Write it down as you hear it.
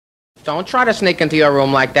don't try to sneak into your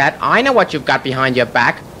room like that. I know what you've got behind your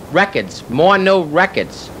back. Records. More new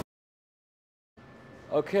records.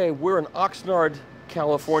 Okay, we're in Oxnard,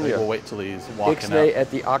 California. We'll wait till he's walking Ixnay up.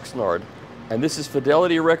 at the Oxnard. And this is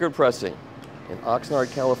Fidelity Record Pressing in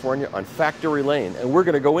Oxnard, California on Factory Lane. And we're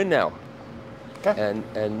going to go in now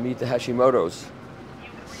and meet the Hashimotos.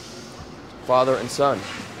 Father and son.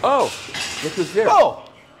 Oh, look who's here. Oh,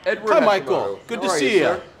 Edward hi, Hashimoto. Michael. Good How to are see you.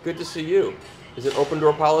 Sir? Good to see you. Is it open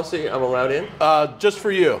door policy? I'm allowed in? Just for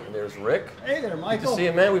you. And there's Rick. Hey there, Michael. Good to see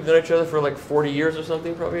you, man. We've known each other for like 40 years or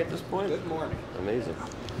something, probably at this point. Good morning. Amazing.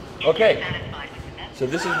 Okay. So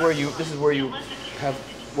this is where you have.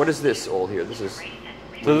 What is this all here? This is.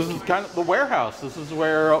 So this is kind of the warehouse. This is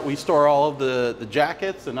where we store all of the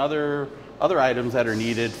jackets and other items that are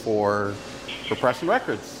needed for pressing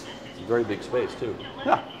records. It's a very big space too.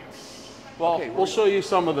 Yeah. Well, Okay, we'll show you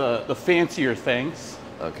some of the fancier things.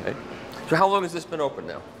 Okay. So how long has this been open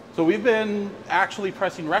now? So we've been actually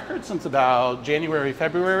pressing records since about January,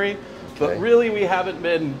 February, but Okay. really we haven't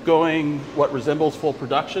been going what resembles full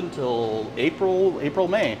production till April,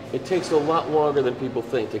 May. It takes a lot longer than people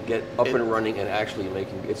think to get up and running and actually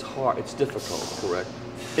making. It's hard. It's difficult. Correct.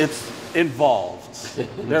 It's involved.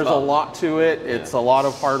 There's a lot to it. It's a lot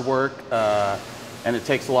of hard work, and it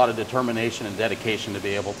takes a lot of determination and dedication to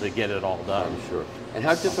be able to get it all done. I'm sure. And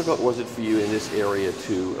how difficult was it for you in this area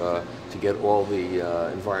to get all the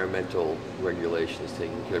environmental regulations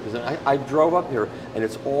taken care of? Because I drove up here and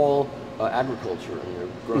it's all agriculture, and you're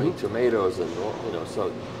growing tomatoes and all,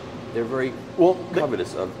 so they're very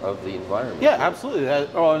covetous of the environment. Yeah, absolutely.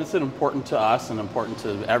 And it's important to us and important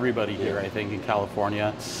to everybody here, I think, in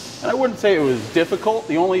California. And I wouldn't say it was difficult.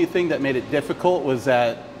 The only thing that made it difficult was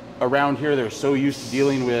that around here they're so used to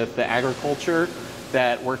dealing with the agriculture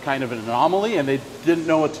that we're kind of an anomaly, and they didn't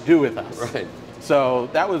know what to do with us. Right. So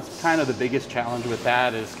that was kind of the biggest challenge with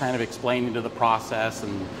that, is kind of explaining to the process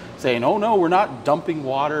and saying, oh no, we're not dumping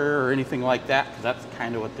water or anything like that, because that's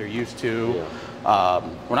kind of what they're used to. Yeah.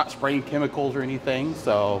 We're not spraying chemicals or anything,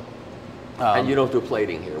 so. And you don't do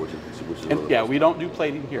plating here, which is yeah, we don't do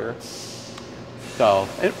plating here. So,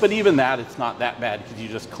 but even that, it's not that bad, because you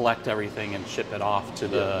just collect everything and ship it off to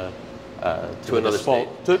the to another state.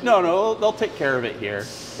 No, they'll take care of it here.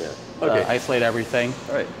 Yeah. Okay. Isolate everything.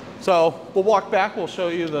 All right. So we'll walk back. We'll show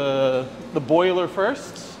you the boiler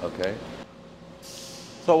first. Okay.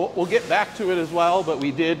 So we'll get back to it as well, but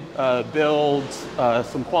we did build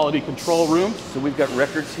some quality control rooms. So we've got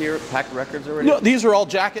records here, packed records already? No, these are all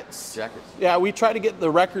jackets. Jackets. Yeah, we try to get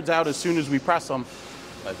the records out as soon as we press them.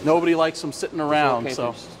 Nobody likes them sitting around. Came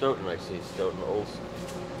so from Stoughton, I see. Stoughton, old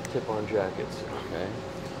tip-on jackets. Okay.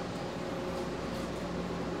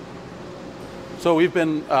 So we've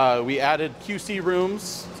been, we added QC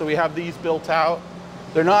rooms. So we have these built out.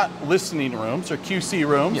 They're not listening rooms, they're QC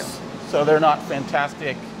rooms. Yeah. So they're not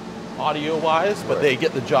fantastic audio-wise, but they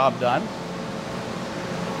get the job done.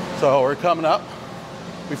 So we're coming up.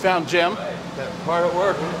 We found Jim. Hard at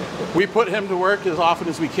work. We put him to work as often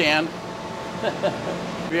as we can.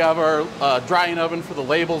 We have our drying oven for the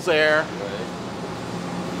labels there.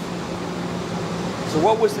 So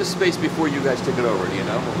what was this space before you guys took it over, do you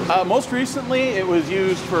know? Most recently, it was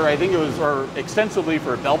used for, I think it was, or extensively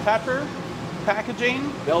for bell pepper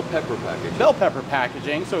packaging. Bell pepper packaging. Bell pepper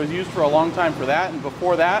packaging, so it was used for a long time for that. And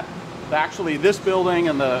before that, actually this building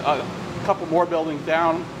and the couple more buildings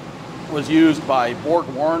down was used by Borg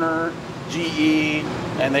Warner, GE,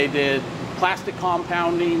 and they did plastic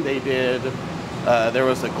compounding. They did, there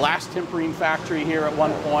was a glass tempering factory here at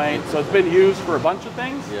one point. So it's been used for a bunch of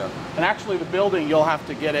things. Yeah. And actually the building, you'll have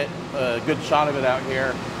to get a good shot of it out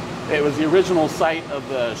here. It was the original site of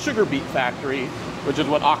the sugar beet factory, which is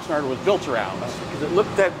what Oxnard was built around. Because it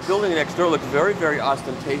looked, that building next door looked very, very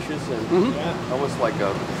ostentatious and almost like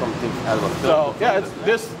something out of a film. So yeah,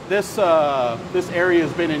 it's, this area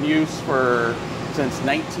has been in use since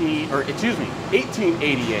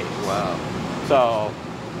 1888. Wow. So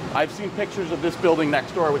I've seen pictures of this building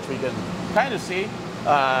next door, which we can kind of see,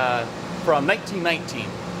 from 1919.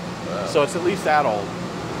 Wow. So it's at least that old.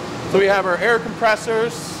 So we have our air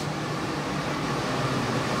compressors.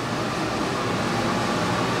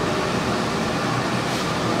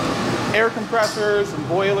 Air compressors and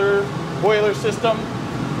boiler system.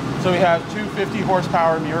 So we have two 50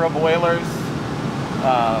 horsepower Mura boilers.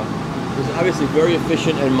 It's obviously very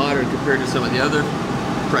efficient and modern compared to some of the other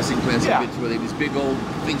pressing plants Yeah. I've been to, where they have these big old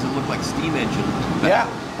things that look like steam engine. Yeah,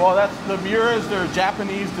 well, that's the Muras. They're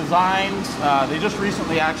Japanese designs. They just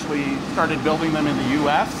recently actually started building them in the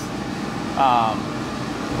U.S.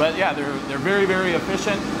 But yeah, they're very, very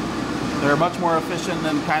efficient. They're much more efficient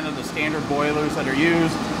than kind of the standard boilers that are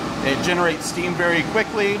used. It generates steam very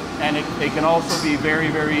quickly, and it can also be very,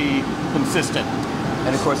 very consistent.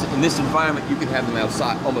 And of course, in this environment, you can have them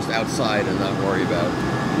outside, almost outside, and not worry about.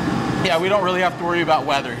 Yeah, we don't really have to worry about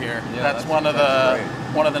weather here. Yeah, that's one of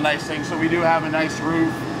the nice things. So we do have a nice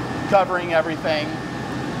roof covering everything.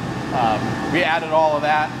 We added all of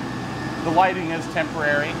that. The lighting is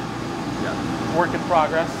temporary. Yeah. Work in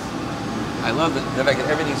progress. I love the fact that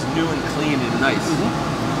everything's new and clean and nice.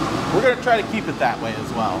 We're going to try to keep it that way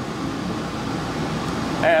as well.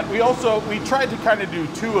 And we tried to kind of do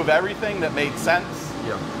 2 of everything that made sense.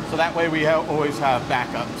 Yeah. So that way we always have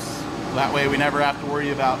backups. That way we never have to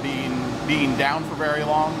worry about being down for very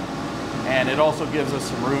long. And it also gives us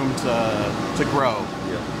some room to grow.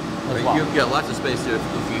 Yeah. As well. You've got lots of space there if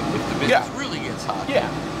the business really gets hot. Yeah.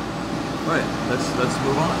 Right. Let's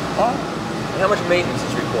move on. And how much maintenance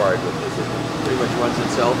is required with this? It pretty much runs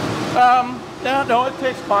itself? No, it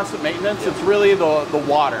takes constant maintenance. It's really the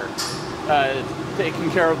water.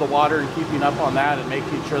 Taking care of the water and keeping up on that and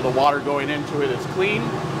making sure the water going into it is clean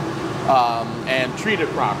and treat it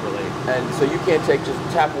properly. And so you can't take just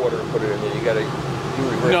tap water and put it in there. You got to do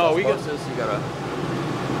reverse osmosis. You got to.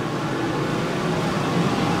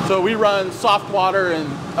 So we run soft water and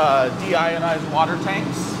deionized water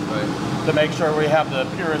tanks to make sure we have the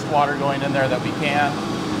purest water going in there that we can.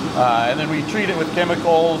 And then we treat it with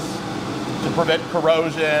chemicals to prevent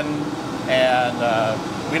corrosion, and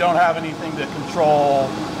we don't have anything to control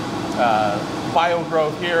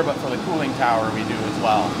biogrowth here, but for the cooling tower we do as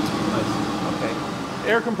well. Nice. Okay.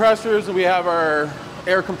 Air compressors, we have our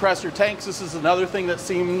air compressor tanks. This is another thing that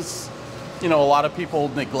seems, a lot of people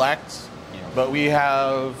neglect, but we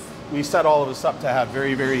set all of this up to have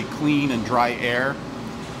very, very clean and dry air.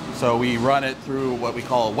 So we run it through what we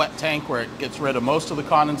call a wet tank, where it gets rid of most of the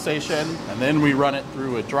condensation, and then we run it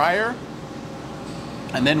through a dryer,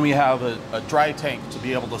 and then we have a dry tank to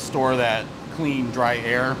be able to store that clean, dry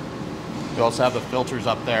air. We also have the filters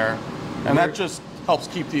up there, and that just helps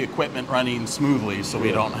keep the equipment running smoothly, so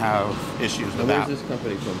we don't have issues with that. Where's this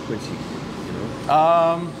company from, Quincy? You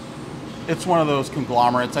know? It's one of those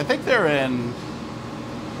conglomerates. I think they're in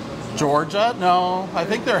Georgia. No, I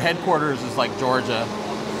think their headquarters is like Georgia.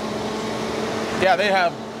 Yeah, they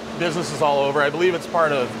have businesses all over. I believe it's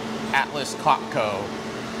part of Atlas Copco,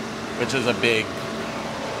 which is a big.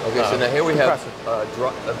 Okay, so now here we have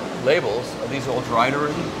labels. Are these all dried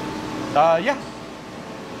already? Yeah.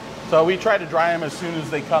 So we try to dry them as soon as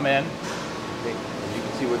they come in. Okay. And you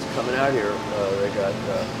can see what's coming out here. They got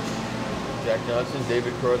Jack Johnson,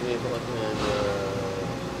 David Crosby, and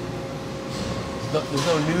there's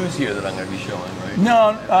no news here that I'm going to be showing, right?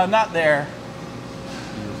 No, not there.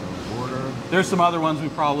 News on the border. There's some other ones we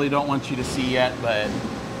probably don't want you to see yet, but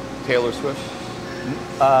Taylor Swift?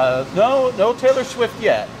 no Taylor Swift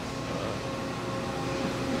yet.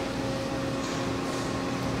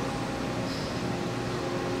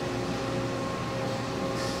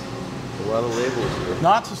 A lot of labels here.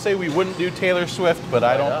 Not to say we wouldn't do Taylor Swift, but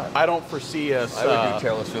I don't foresee us. I would do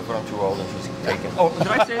Taylor Swift, but I'm too old and she's taken. Oh, did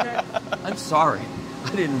I say that? I'm sorry.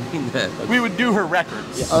 I didn't mean that. We would do her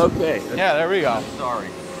records. Yeah. Okay. Yeah, there we go. I'm sorry.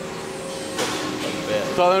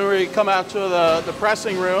 So then we come out to the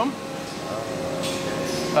pressing room.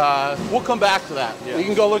 We'll come back to that. Yeah. We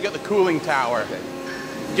can go look at the cooling tower. Okay.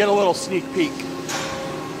 Get a little sneak peek.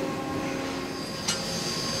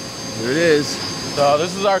 Here it is. So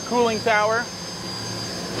this is our cooling tower.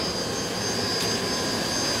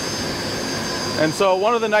 And so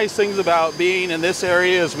one of the nice things about being in this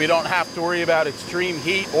area is we don't have to worry about extreme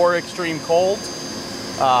heat or extreme cold.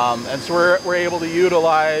 And so we're able to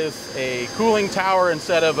utilize a cooling tower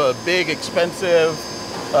instead of a big, expensive,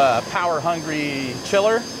 power-hungry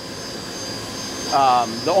chiller.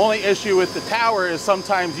 The only issue with the tower is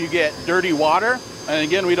sometimes you get dirty water. And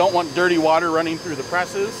again, we don't want dirty water running through the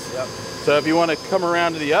presses. Yep. So if you want to come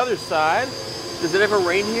around to the other side. Does it ever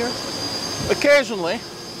rain here? Occasionally.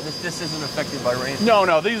 This isn't affected by rain?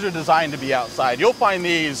 No, these are designed to be outside. You'll find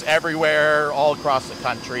these everywhere, all across the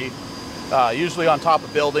country, usually on top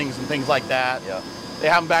of buildings and things like that. Yeah. They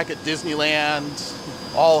have them back at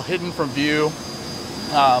Disneyland, all hidden from view.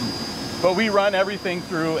 But we run everything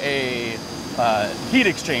through a heat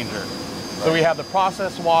exchanger. Right. So we have the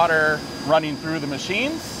processed water running through the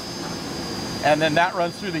machines, and then that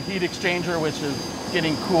runs through the heat exchanger, which is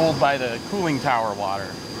getting cooled by the cooling tower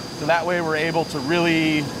water. So that way we're able to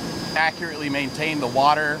really accurately maintain the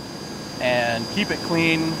water and keep it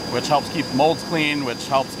clean, which helps keep molds clean, which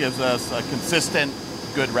helps gives us a consistent,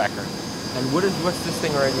 good record. And what's this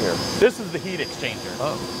thing right here? This is the heat exchanger.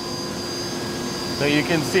 Oh. So you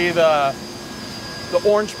can see the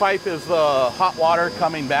orange pipe is the hot water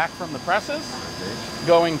coming back from the presses. Okay.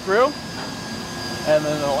 going through, and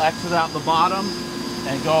then it'll exit out the bottom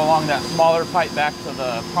and go along that smaller pipe back to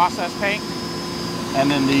the process tank. And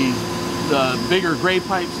then the bigger gray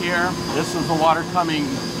pipes here, this is the water coming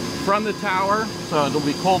from the tower, so it'll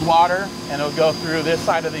be cold water, and it'll go through this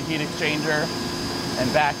side of the heat exchanger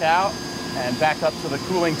and back out and back up to the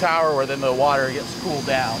cooling tower, where then the water gets cooled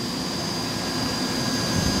down.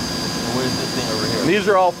 What is this thing over here? And these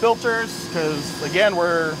are all filters, because again,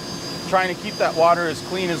 we're trying to keep that water as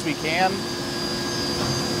clean as we can.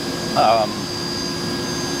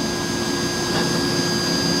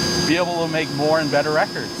 Be able to make more and better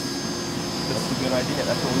records. That's a good idea.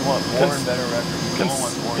 That's what we want, more and better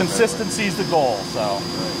records. Consistency is the goal, so.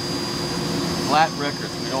 Flat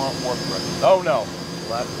records, we don't want warped records. Oh no.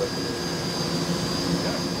 Flat records.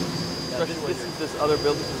 This is this other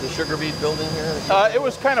building, this is the sugar beet building here? It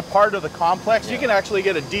was kind of part of the complex. Yeah. You can actually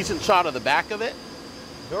get a decent shot of the back of it.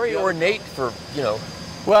 Very ornate for, you know.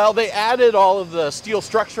 Well, they added all of the steel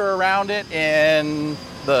structure around it in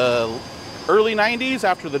the early 90s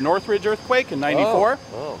after the Northridge earthquake in 94.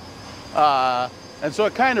 And so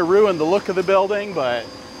it kind of ruined the look of the building, but...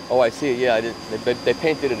 Oh, I see. Yeah, they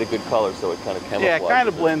painted it a good color, so it kind of camouflages. Yeah, it kind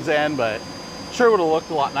of blends in, but sure would have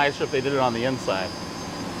looked a lot nicer if they did it on the inside.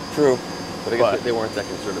 True, but I guess they weren't that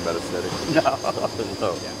concerned about aesthetics. No.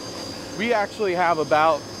 No. Yeah. We actually have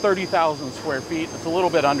about 30,000 square feet. It's a little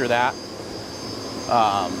bit under that.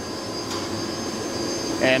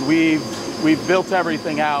 And we've built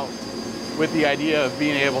everything out with the idea of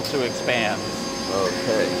being able to expand.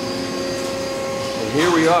 Okay. And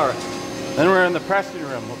here we are. Then we're in the pressing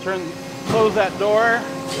room. We'll close that door,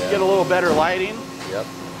 get a little better lighting. Yep.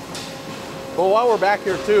 Well, while we're back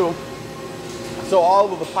here too, so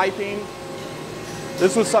all of the piping,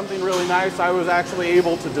 this was something really nice. I was actually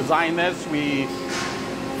able to design this. We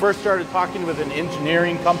first started talking with an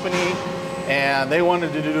engineering company, and they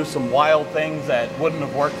wanted to do some wild things that wouldn't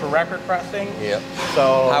have worked for record pressing. Yep.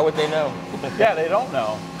 So how would they know? Yeah, they don't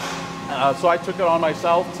know. So I took it on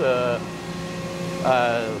myself to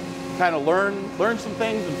kind of learn some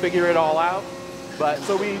things and figure it all out. But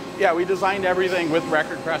so we designed everything with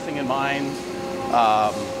record pressing in mind.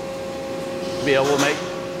 Be able to make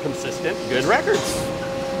consistent, good records.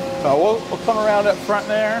 So we'll come around up front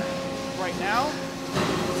there. Right now,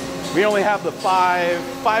 we only have the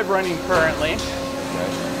five running currently. Okay.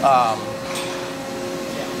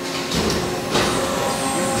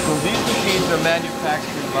 So these machines are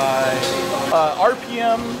manufactured by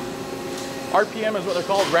RPM. RPM is what they're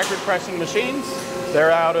called, record pressing machines.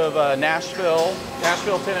 They're out of Nashville,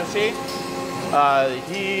 Tennessee.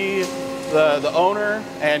 The owner,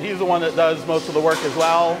 and he's the one that does most of the work as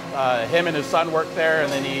well. Him and his son work there,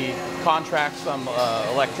 and then he contracts some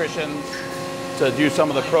electricians to do some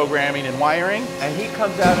of the programming and wiring. And he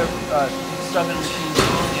comes out of Southern Machines,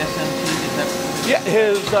 SMT, is that?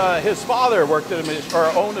 Yeah, his father worked at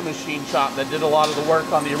owned a machine shop that did a lot of the work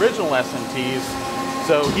on the original SMTs.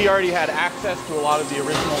 So he already had access to a lot of the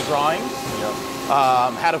original drawings. Yep.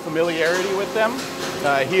 Had a familiarity with them.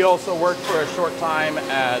 He also worked for a short time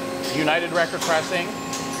at United Record Pressing,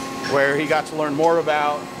 where he got to learn more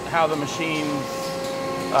about how the machines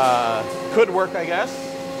could work, I guess.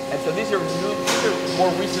 And so these are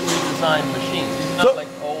more recently designed machines. These are not like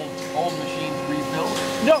old machines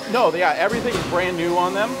rebuilt? No, yeah, everything is brand new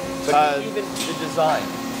on them. But even the design?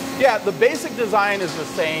 Yeah, the basic design is the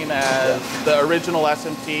same as the original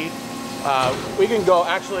SMT. We can go,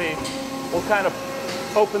 actually, we'll kind of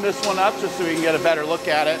open this one up just so we can get a better look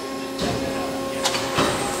at it.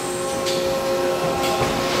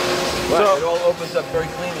 Wow, so it all opens up very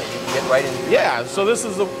cleanly. You can get right in. Yeah, so this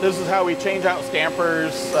is how we change out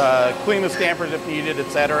stampers, clean the stampers if needed,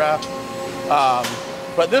 etc.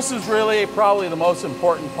 But this is really probably the most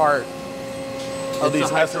important part of these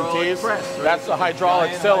SMTs. Press, right? That's the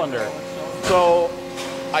hydraulic cylinder. So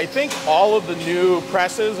I think all of the new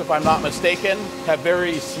presses, if I'm not mistaken, have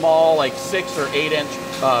very small, like 6 or 8 inch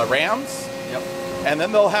rams. Yep. And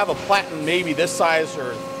then they'll have a platen maybe this size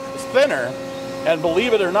or thinner. And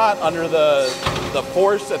believe it or not, under the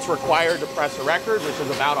force that's required to press a record, which is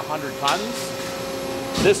about 100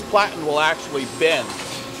 tons, this platen will actually bend.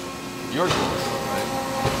 Yours will,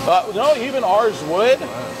 right? No, even ours would.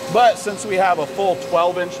 Wow. But since we have a full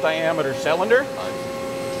 12-inch diameter cylinder,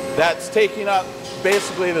 that's taking up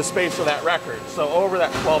basically the space of that record. So over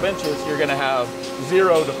that 12 inches, you're going to have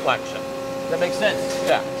 0 deflection. That makes sense.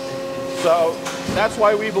 Yeah. So that's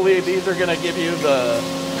why we believe these are going to give you the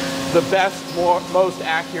best, most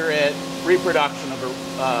accurate reproduction of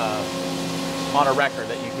on a record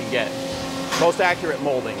that you can get. Most accurate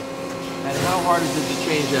molding. And how hard is it to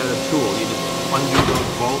change out a tool? You just undo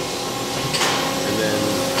those bolts? And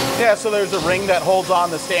then... Yeah, so there's a ring that holds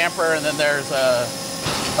on the stamper, and then there's a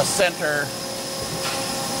center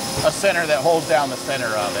that holds down the center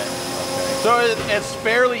of it. Okay. So it's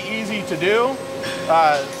fairly easy to do.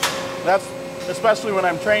 That's especially when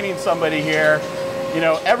I'm training somebody here. You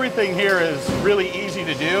know, everything here is really easy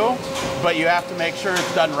to do, but you have to make sure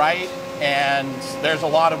it's done right, and there's a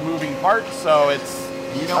lot of moving parts, so it's...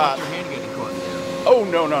 You don't want your hand getting caught in there. Oh,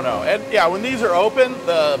 no, no, no. And yeah, when these are open,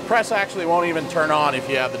 the press actually won't even turn on if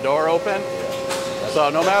you have the door open. Yeah. So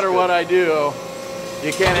no matter what I do,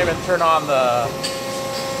 you can't even turn on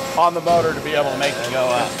the motor to be able to make it go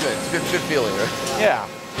up. That's good. It's a good feeling, right? Yeah.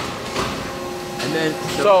 And then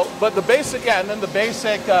but the basic, and then the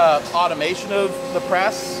basic automation of the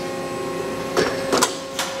press.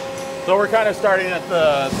 So we're kind of starting at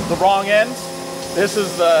the wrong end. This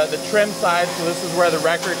is the trim side, so this is where the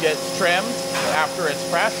record gets trimmed after it's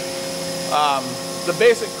pressed. The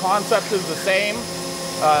basic concept is the same.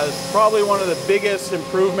 Probably one of the biggest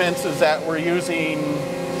improvements is that we're using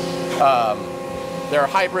their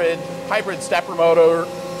hybrid stepper motors,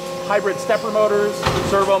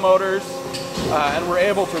 servo motors. And we're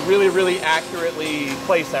able to really accurately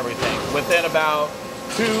place everything within about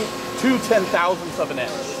two 10,000ths of an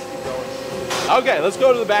inch. Okay, let's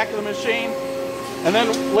go to the back of the machine, and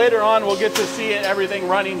then later on we'll get to see everything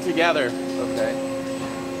running together. Okay.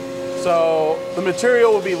 So the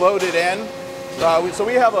material will be loaded in. So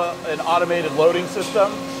we have an automated loading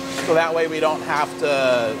system, so that way we don't have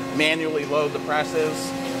to manually load the presses.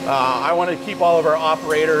 I want to keep all of our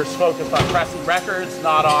operators focused on pressing records,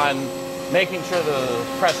 not on making sure the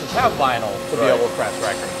presses have vinyl to be able to press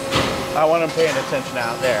records. I want them paying attention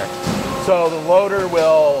out there. So the loader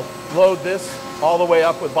will load this all the way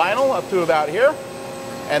up with vinyl up to about here,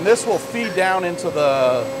 and this will feed down into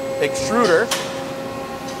the extruder,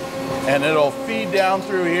 and it'll feed down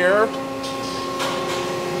through here,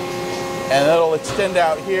 and it'll extend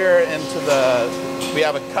out here into we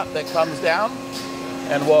have a cup that comes down,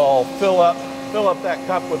 and we'll fill up that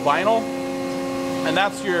cup with vinyl, and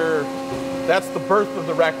that's the birth of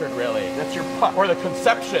the record, really. That's your puck. Or the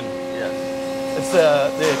conception. Yes. It's the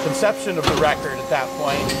conception of the record at that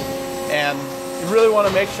point. And you really want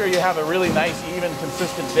to make sure you have a really nice, even,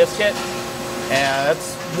 consistent biscuit. And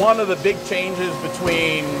that's one of the big changes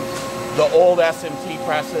between the old SMT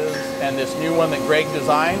presses and this new one that Greg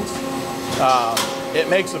designs. It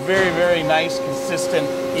makes a very nice, consistent,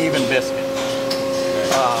 even biscuit.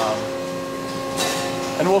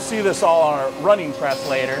 And we'll see this all on our running press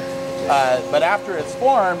later. But after it's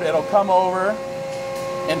formed, it'll come over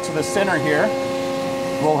into the center here.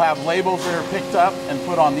 We'll have labels that are picked up and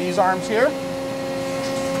put on these arms here.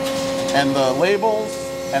 And the labels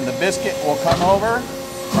and the biscuit will come over.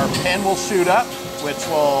 Our pin will shoot up, which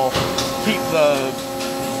will keep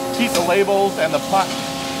the labels and the puck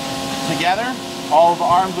together. All of the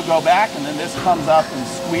arms will go back, and then this comes up and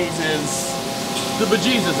squeezes the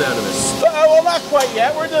bejesus out of it. Well, not quite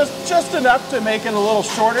yet. We're just enough to make it a little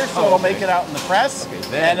shorter, so it'll make it out in the press.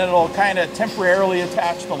 Okay, and it'll kind of temporarily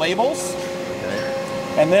attach the labels.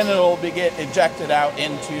 Okay. And then it'll get ejected out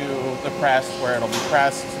into the press where it'll be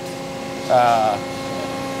pressed.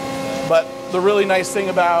 But the really nice thing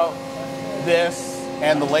about this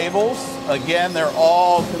and the labels, again, they're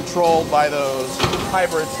all controlled by those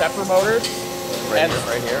hybrid stepper motors. Right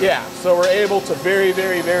here? Yeah, so we're able to very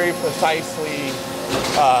precisely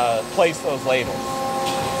place those labels.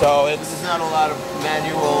 So there's not a lot of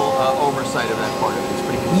manual oversight of that part of it. It's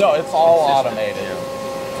pretty consistent. No, it's all automated.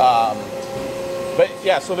 Yeah. But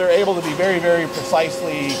yeah, so they're able to be very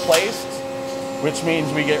precisely placed, which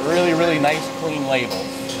means we get really nice clean labels.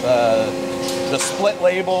 The split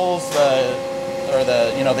labels,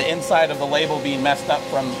 the inside of the label being messed up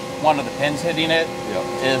from one of the pins hitting it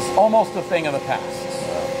is almost a thing of the past.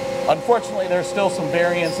 Unfortunately, there's still some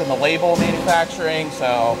variance in the label manufacturing,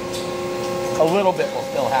 so a little bit will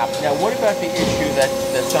still happen. Now, what about the issue that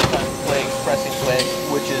sometimes plagues pressing plagues,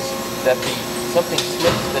 which is that something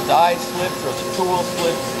slips, the die slips or the tool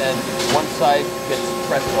slips, and one side gets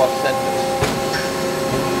pressed off center?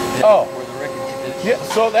 Where the record yeah.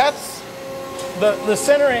 So that's the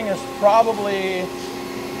centering is probably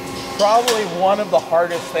one of the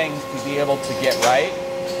hardest things to be able to get right.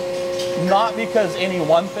 Not because any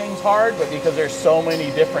one thing's hard, but because there's so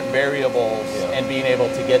many different variables and being able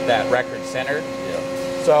to get that record centered.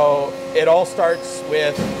 Yeah. So it all starts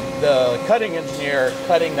with the cutting engineer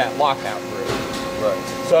cutting that lockout groove. Right.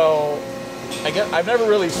 So I've never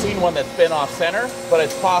really seen one that's been off center, but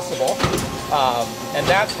it's possible. And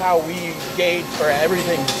that's how we gauge, or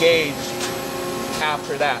everything's gauged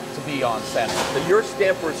after that to be on center. So your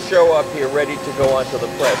stampers show up here ready to go onto the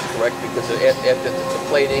press, correct? Because after the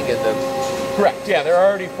plating and the Correct. Yeah, they're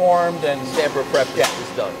already formed and stamper prep is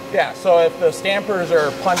done. Yeah. So if the stampers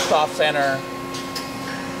are punched off center,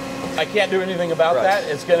 I can't do anything about that.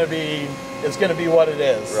 It's going to be what it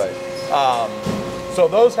is. Right. So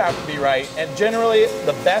those have to be right. And generally,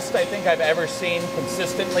 the best I think I've ever seen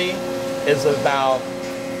consistently is about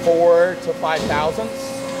 4 to 5 thousandths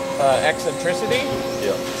eccentricity.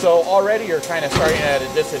 Yeah. So already you're kind of starting at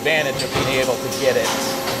a disadvantage of being able to get it,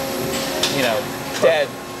 you know, dead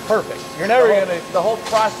perfect. You're never going to... The whole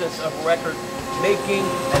process of record making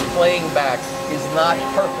and playing back is not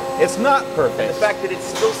perfect. It's not perfect. And the fact that it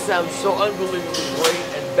still sounds so unbelievably great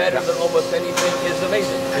and better than almost anything is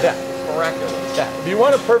amazing. Yeah. It's miraculous. Yeah. If you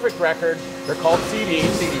want a perfect record, they're called CDs.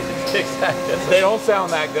 CDs, exactly. They don't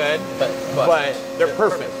sound that good, but they're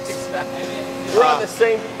perfect. Exactly. We're on the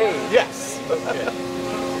same page. Yes. Okay.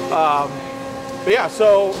 But yeah,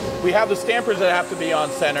 so we have the stampers that have to be on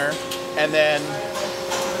center, and then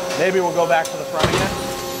maybe we'll go back to the front again.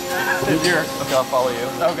 Okay, I'll follow you.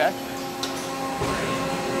 Okay.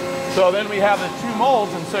 So then we have the two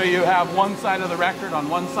molds, and so you have one side of the record on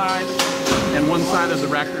one side and one side of the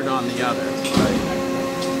record on the other.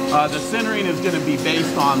 Right. The centering is going to be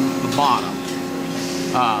based on the bottom.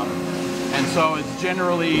 And so it's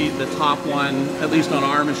generally the top one, at least on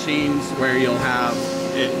our machines, where you'll have,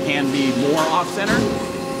 it can be more off-center.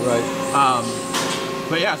 Right.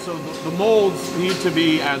 But yeah, so the molds need to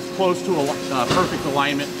be as close to a perfect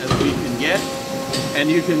alignment as we can get. And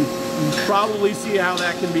you can probably see how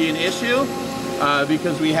that can be an issue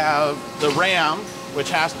because we have the ram, which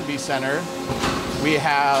has to be centered. We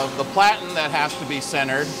have the platen that has to be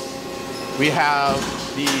centered. We have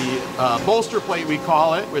the bolster plate, we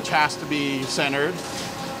call it, which has to be centered.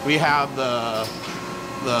 We have the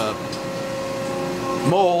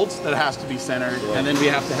molds that has to be centered, and then we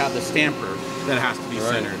have to have the stamper that has to be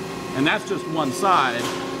centered. And that's just one side.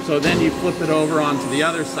 So then you flip it over onto the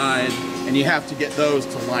other side, and you have to get those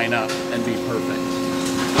to line up and be perfect.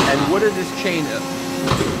 And what is this chain of?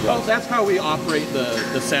 Well, that's how we operate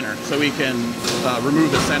the center. So we can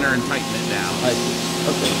remove the center and tighten it down. I see.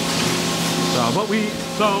 Okay.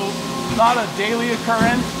 So not a daily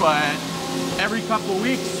occurrence, but every couple of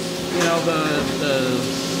weeks, you know,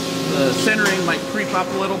 the centering might creep up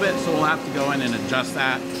a little bit, so we'll have to go in and adjust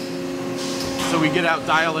that. So we get out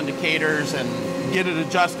dial indicators and get it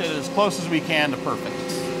adjusted as close as we can to perfect.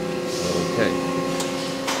 Okay.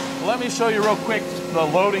 Well, let me show you real quick the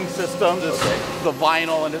loading system, just the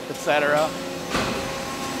vinyl and etc.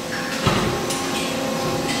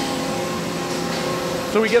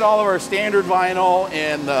 So we get all of our standard vinyl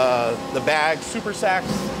in the bag, super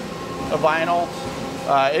sacks of vinyl.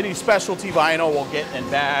 Any specialty vinyl we'll get in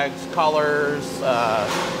bags, colors,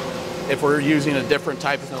 if we're using a different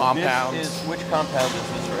type of compound. Which compound is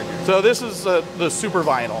this right here? So this is the super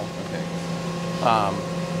vinyl. Okay.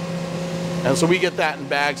 And so we get that in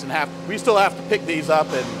bags and we still have to pick these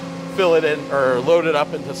up and fill it in or load it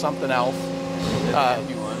up into something else.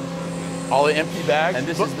 All the empty bags. And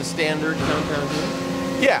this is the standard compound here?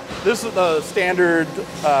 Yeah, this is the standard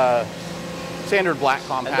standard black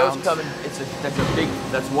compound. And those come in,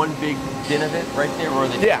 that's one big bin of it right there, or are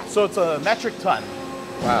they? Yeah, so it's a metric ton.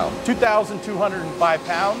 Wow. 2,205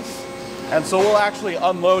 pounds. And so we'll actually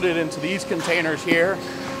unload it into these containers here.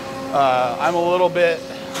 I'm a little bit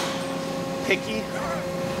picky,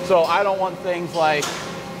 so I don't want things like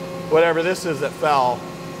whatever this is that fell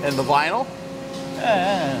in the vinyl.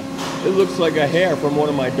 It looks like a hair from one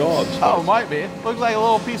of my dogs. Oh, it might be. It looks like a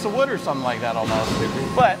little piece of wood or something like that almost.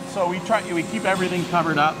 But so we keep everything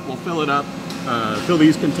covered up. We'll fill it up, fill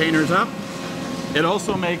these containers up. It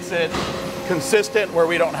also makes it consistent where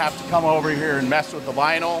we don't have to come over here and mess with the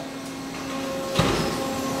vinyl.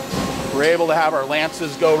 We're able to have our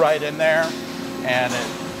lances go right in there, and it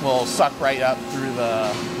will suck right up through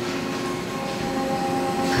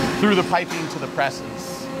the piping to the presses.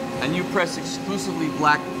 And you press exclusively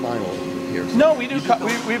black vinyl here? No, we do.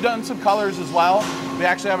 We've done some colors as well. We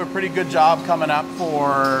actually have a pretty good job coming up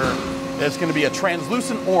for. It's going to be a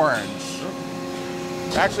translucent orange.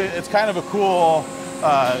 Actually, it's kind of a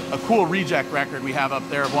cool reject record we have up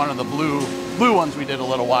there of one of the blue ones we did a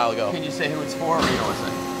little while ago. Can you say who it's for, or you don't want to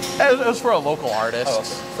say? It was for a local artist. Oh,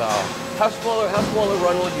 okay. So how small a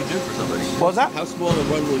run will you do for somebody? What was that? How small a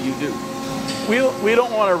run will you do? We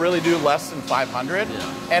don't want to really do less than 500,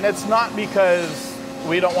 and it's not because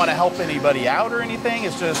we don't want to help anybody out or anything.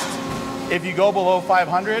 It's just if you go below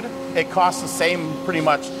 500, it costs the same pretty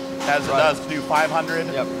much as it does to do 500.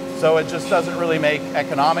 Yep. So it just doesn't really make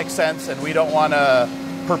economic sense, and we don't want to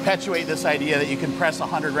perpetuate this idea that you can press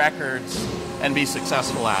 100 records and be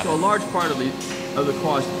successful at So a it. large part of the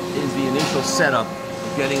cost is the initial setup,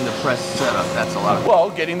 getting the press set up. That's a lot of. Well,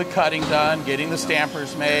 getting the cutting done, getting the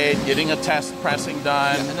stampers made, getting a test pressing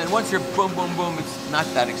done. And then once you're boom, boom, boom, it's not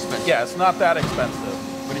that expensive. Yeah, it's not that expensive.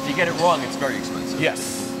 But if you get it wrong, it's very expensive.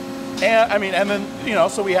 Yes. And I mean, and then, you know,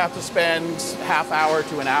 so we have to spend half hour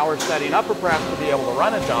to an hour setting up a press to be able to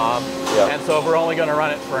run a job. Yeah. And so if we're only going to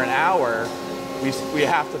run it for an hour, we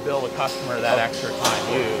have to bill the customer that extra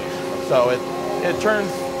time used. So it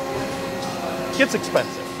gets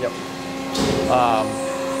expensive. Yep.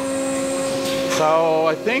 So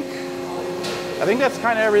I think that's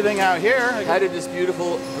kind of everything out here. How did this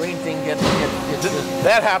beautiful green thing get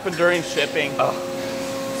That happened during shipping. Oh.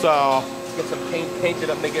 So Get some paint painted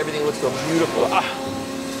up, make everything look so beautiful.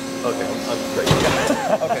 Okay, I'm great.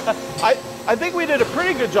 Okay. I think we did a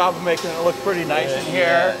pretty good job of making it look pretty nice in here.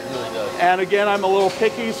 Yeah, it really does. And again, I'm a little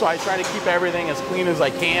picky, so I try to keep everything as clean as I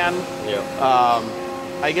can. Yeah.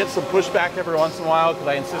 I get some pushback every once in a while because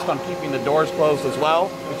I insist on keeping the doors closed as well.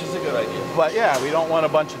 Which is a good idea. But yeah, we don't want a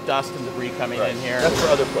bunch of dust and debris coming in here. That's for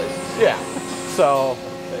other places. Yeah. So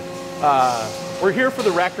we're here for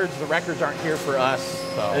the records. The records aren't here for us.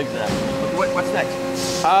 So. Exactly. What's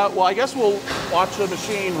next? Well, I guess we'll watch the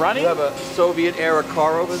machine running. You have a Soviet-era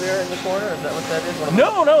car over there in the corner? Is that what that is?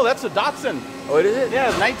 No, that's a Datsun. Oh, it is?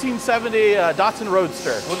 Yeah, 1970 Datsun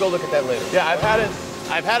Roadster. We'll go look at that later. Yeah, I've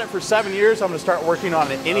had it for 7 years. I'm going to start working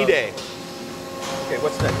on it any day. Okay,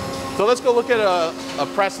 what's next? So let's go look at a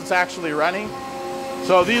press that's actually running.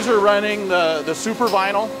 So these are running the super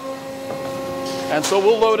vinyl. And so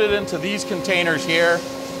we'll load it into these containers here,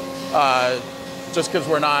 just because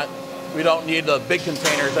we don't need the big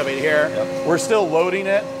containers of it here. Yep. We're still loading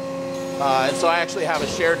it. And so I actually have a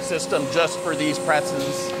shared system just for these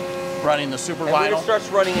presses running the super And when vinyl. it starts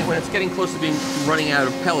running, when it's getting close to running out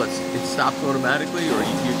of pellets, it stops automatically, or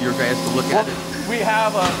your guy has to look at it? We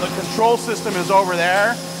have the control system is over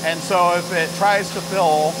there, and so if it tries to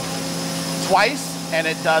fill twice and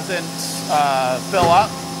it doesn't fill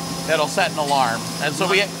up, it'll set an alarm. And so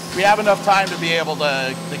we have enough time to be able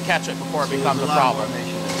to catch it before it becomes a problem.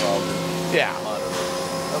 Yeah.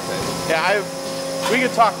 Okay. Yeah, we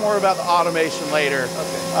could talk more about the automation later.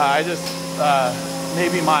 Okay. I just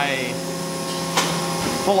maybe my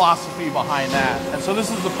philosophy behind that. And so this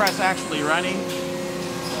is the press actually running.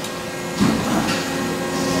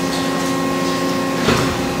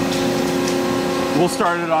 We'll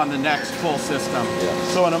start it on the next full system. Yeah.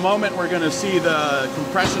 So in a moment, we're going to see the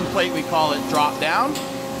compression plate, we call it, drop down.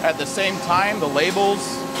 At the same time, the labels,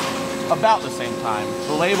 about the same time,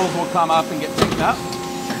 the labels will come up and get picked up.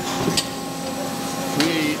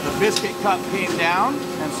 The biscuit cup came down,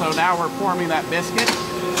 and so now we're forming that biscuit.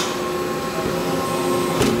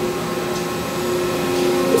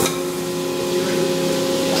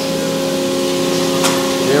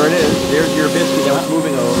 There it is. There's your biscuit. Now it's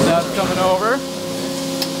moving over. Now it's coming over.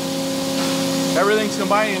 Everything's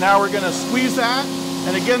combining. Now we're going to squeeze that.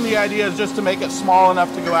 And again, the idea is just to make it small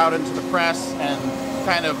enough to go out into the press and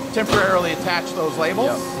kind of temporarily attach those labels.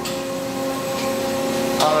 Yep.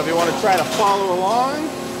 I don't know if you want to try to follow along.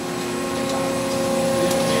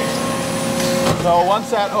 So once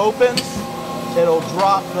that opens, it'll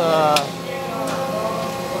drop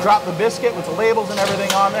the biscuit with the labels and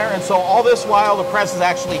everything on there. And so all this while the press is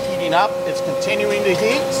actually heating up, it's continuing to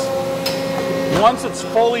heat. Once it's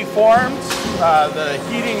fully formed, the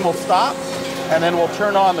heating will stop, and then we'll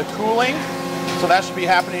turn on the cooling. So that should be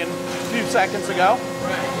happening a few seconds ago.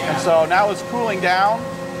 And so now it's cooling down.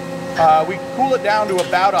 We cool it down to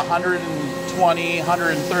about 120,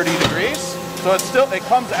 130 degrees. So it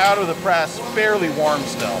comes out of the press fairly warm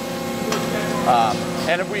still.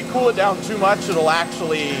 And if we cool it down too much, it'll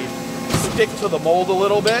actually stick to the mold a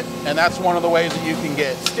little bit, and that's one of the ways that you can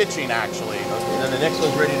get stitching actually. Okay, then the next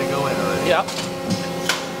one's ready to go in already. Yep.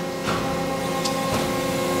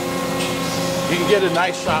 You can get a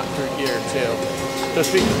nice shot through here too.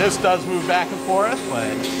 Just because this does move back and forth.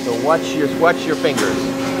 But So watch your fingers,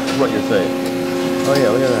 is what you're saying. Oh yeah,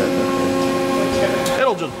 look at that. Okay.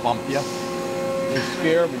 it'll just bump you. You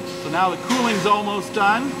scare me. So now the cooling's almost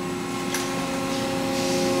done.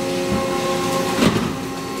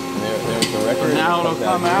 There's the record. Now it'll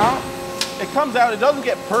come out. It comes out, it doesn't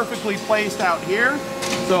get perfectly placed out here.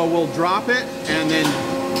 So we'll drop it and then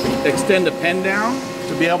extend a pen down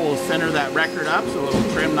to be able to center that record up so it'll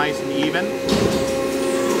trim nice and even.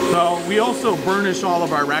 So we also burnish all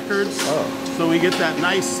of our records. Oh. So we get that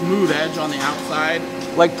nice smooth edge on the outside.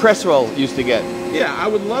 Like press roll used to get. Yeah, I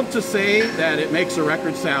would love to say that it makes a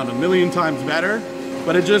record sound a million times better,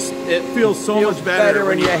 but it feels so much better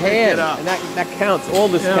when in you your pick hand, it up. and that counts. All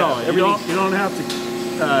this counts. You don't have to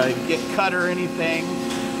get cut or anything.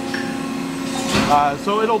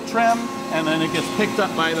 So it'll trim, and then it gets picked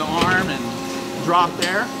up by the arm and dropped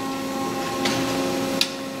there.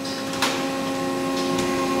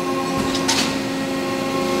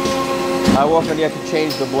 How often do you have to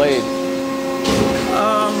change the blade?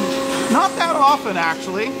 Not that often,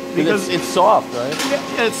 actually, because it's soft, right?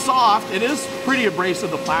 It's soft. It is pretty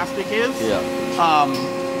abrasive. The plastic is. Yeah.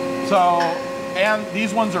 And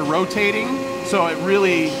these ones are rotating, so it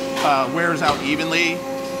really wears out evenly,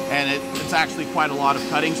 and it's actually quite a lot of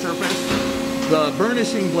cutting surface. The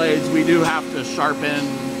burnishing blades we do have to sharpen,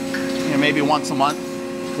 maybe once a month.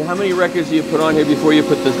 So how many records do you put on here before you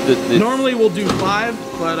put the Normally we'll do 5,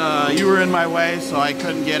 but you were in my way, so I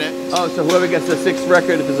couldn't get it. Oh, so whoever gets the 6th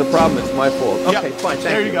record, if there's a problem, it's my fault. Okay, Yep. fine, thank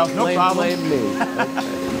there you go, no problem. Blame me.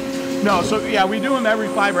 Okay. No, so yeah, we do them every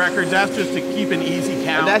 5 records. That's just to keep an easy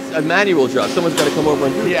count. And that's a manual job. Someone's got to come over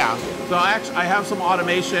and do it. Yeah. So actually, I have some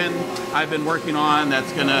automation I've been working on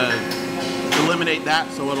that's going to eliminate that,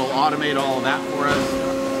 so it'll automate all of that for us.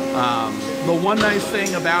 The one nice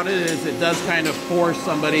thing about it is it does kind of force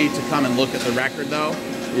somebody to come and look at the record, though.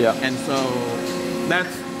 Yeah. And so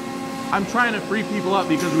I'm trying to free people up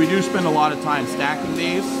because we do spend a lot of time stacking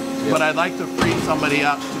these, but I'd like to free somebody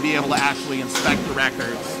up to be able to actually inspect the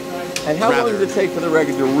records. And how long does it take for the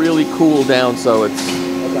record to really cool down so it's,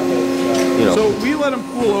 So we let them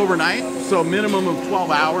cool overnight, so minimum of 12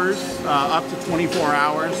 hours, up to 24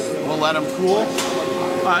 hours, we'll let them cool.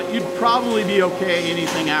 You'd probably be okay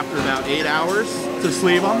anything after about 8 hours to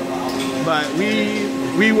sleeve them, but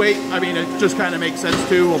we wait. I mean, it just kind of makes sense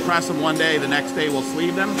too. We'll press them one day, the next day we'll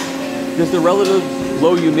sleeve them. Does the relative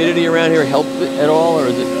low humidity around here help at all, or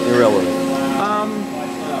is it irrelevant?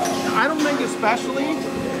 I don't think especially.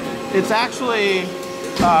 It's actually,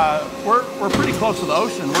 we're pretty close to the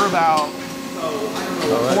ocean. We're about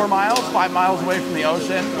 4 miles, 5 miles away from the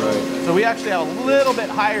ocean. Right. So we actually have a little bit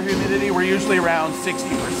higher humidity. We're usually around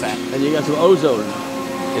 60%. And you got some ozone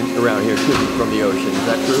around here too from the ocean. Is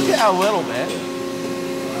that true? Yeah, a little bit.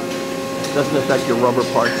 Doesn't affect your rubber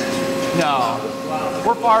parts? No,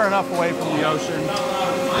 we're far enough away from the ocean.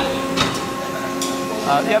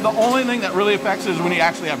 Yeah, the only thing that really affects is when you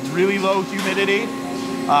actually have really low humidity,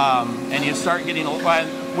 and you start getting,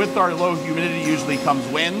 with our low humidity usually comes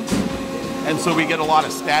wind, and so we get a lot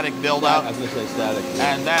of static buildup. I was going to say static.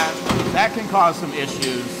 And that can cause some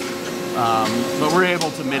issues, but we're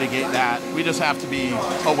able to mitigate that. We just have to be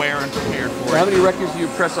aware and prepared for it. How many records do you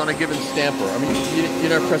press on a given stamper? I mean,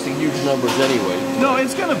 you're not pressing huge numbers anyway. No,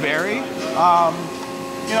 it's going to vary.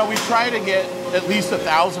 We try to get at least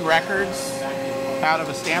 1,000 records out of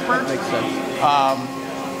a stamper. That makes sense.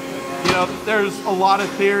 There's a lot of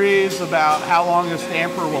theories about how long a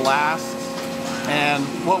stamper will last. And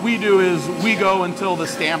what we do is we go until the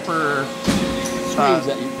stamper Screams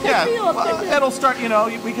at you. It'll start,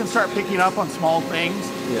 we can start picking up on small things.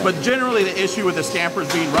 Yeah. But generally the issue with the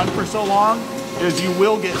stampers being run for so long is you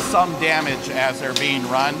will get some damage as they're being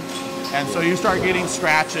run. And so you start getting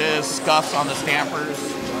scratches, scuffs on the stampers.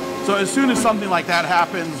 So as soon as something like that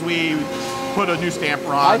happens, we put a new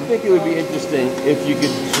stamper on. I think it would be interesting if you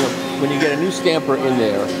could, when you get a new stamper in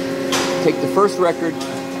there, take the first record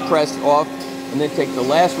pressed off, and then take the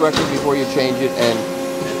last record before you change it, and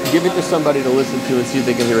give it to somebody to listen to and see if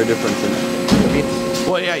they can hear a difference in it.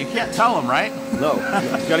 Well, yeah, you can't tell them, right? No,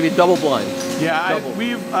 it's got to be double blind. Yeah,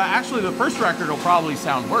 we've actually the first record will probably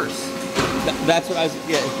sound worse. That's what I was.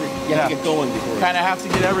 Yeah, you have to get going before. Kind of have to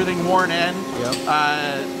get everything worn in. Yep.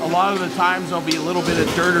 A lot of the times there'll be a little bit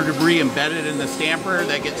of dirt or debris embedded in the stamper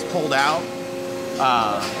that gets pulled out.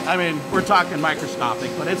 I mean, we're talking microscopic,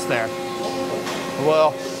 but it's there.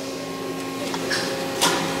 Well.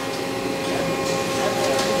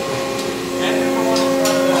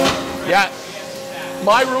 Yeah,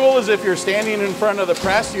 my rule is if you're standing in front of the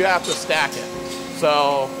press, you have to stack it.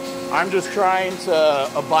 So I'm just trying to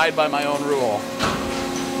abide by my own rule.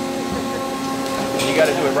 And you got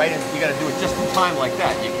to do it right, and you got to do it just in time like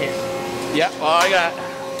that. You can't. Yeah, well, I got.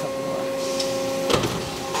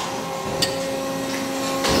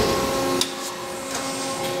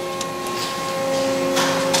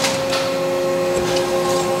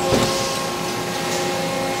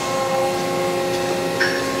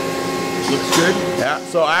 Looks good. Yeah,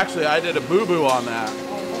 so actually I did a boo-boo on that.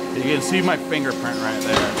 You can see my fingerprint right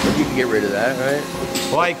there. But you can get rid of that, right?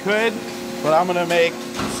 Well, I could, but I'm gonna make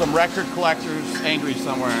some record collectors angry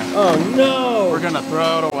somewhere. Oh no! We're gonna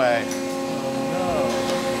throw it away.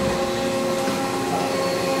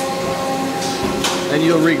 And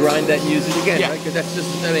you'll regrind that and use it again, Yeah. right? Because that's just,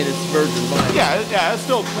 I mean, it's virgin vinyl. Yeah, it's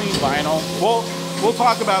still clean vinyl. We'll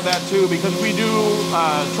talk about that too, because we do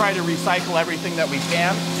try to recycle everything that we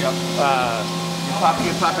can. Yep.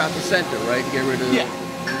 You pop out the center, right? Get rid of. Yeah.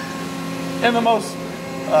 In the most,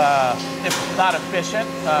 if not efficient,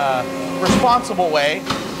 responsible way.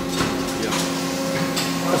 Yep.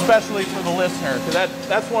 Especially for the listener, because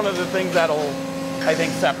that's one of the things that'll, I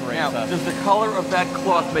think, separate Now, us. does the color of that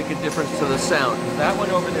cloth make a difference to the sound? 'Cause that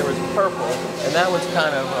one over there is purple, and that one's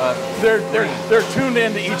kind of. They're tuned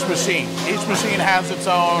into each machine. Each machine has its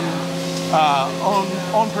own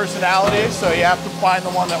personality, so you have to find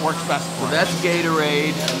the one that works best for it. That's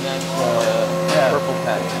Gatorade, and that's purple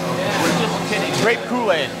patch. We're just kidding. Grape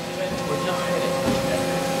Kool-Aid. We're just kidding.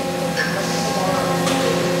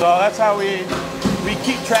 So that's how we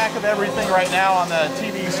keep track of everything right now on the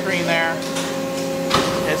TV screen there.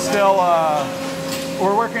 It's still,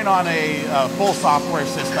 we're working on a full software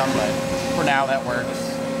system, but for now that works.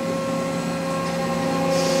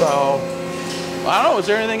 So, I don't know, is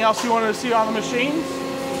there anything else you wanted to see on the machines?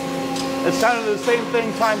 It's kind of the same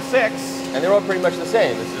thing times 6. And they're all pretty much the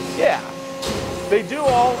same. It's just. Yeah. They do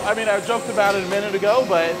all, I mean, I joked about it a minute ago,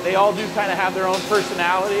 but they all do kind of have their own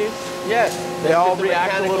personalities. Yes. They all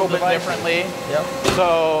react a little bit differently. Yep.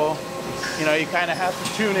 So, you know, you kind of have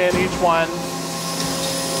to tune in each one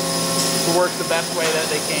to work the best way that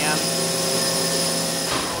they can.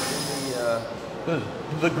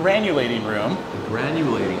 The granulating room. The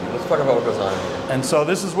granulating. Let's talk about what goes on here. And so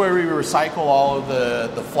this is where we recycle all of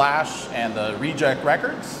the flash and the reject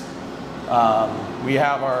records. We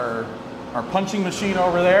have our punching machine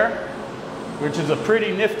over there, which is a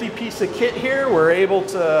pretty nifty piece of kit here. We're able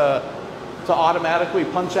to automatically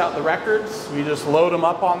punch out the records. We just load them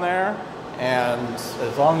up on there, and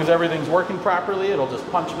as long as everything's working properly, it'll just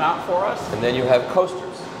punch them out for us. And then you have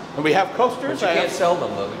coasters. And we have coasters. But you can't sell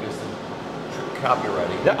them though because the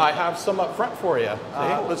copywriting. Yeah, I have some up front for you.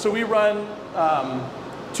 So we run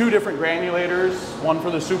 2 different granulators, one for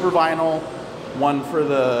the super vinyl, one for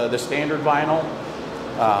the standard vinyl.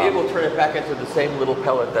 It will turn it back into the same little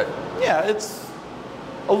pellet that. Yeah, it's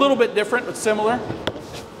a little bit different, but similar.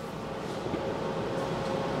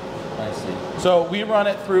 I see. So we run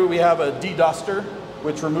it through, we have a deduster,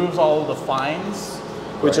 which removes all of the fines,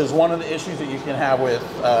 which is one of the issues that you can have with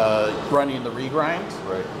running the regrinds.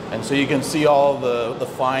 Right. And so you can see all the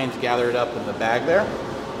fines gathered up in the bag there.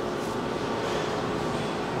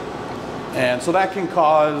 And so that can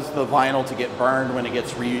cause the vinyl to get burned when it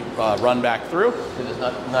gets run back through. Because it's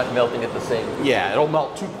not melting at the same. Yeah, it'll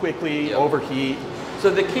melt too quickly, overheat. So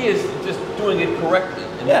the key is just doing it correctly,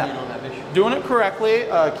 and then you don't have issues. Doing it correctly,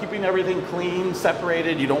 keeping everything clean,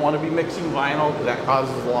 separated. You don't want to be mixing vinyl because that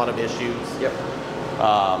causes a lot of issues. Yep.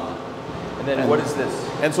 And then what is this?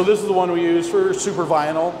 And so this is the one we use for super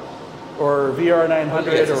vinyl or VR900.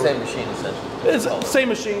 It's the same machine essentially. It's the same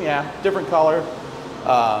machine, yeah, different color.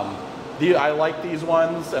 I like these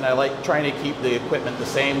ones, and I like trying to keep the equipment the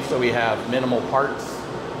same so we have minimal parts.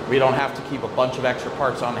 We don't have to keep a bunch of extra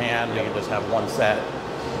parts on hand. We can just have one set.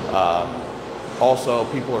 Also,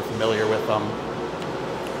 people are familiar with them.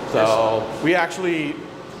 So we actually,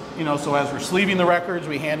 you know, so as we're sleeving the records,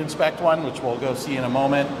 we hand inspect one, which we'll go see in a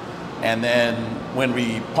moment. And then when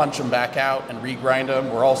we punch them back out and regrind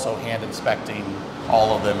them, we're also hand inspecting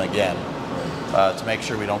all of them again. To make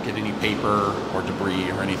sure we don't get any paper or debris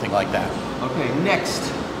or anything like that. Okay, next.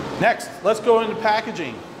 Next, let's go into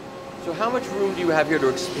packaging. So how much room do you have here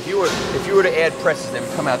to, if you were to add presses, they would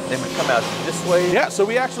come out this way? Yeah, so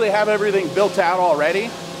we actually have everything built out already.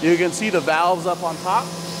 You can see the valves up on top,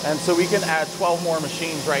 and so we can add 12 more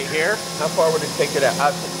machines right here. How far would it take it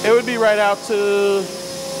out? It would be right out to,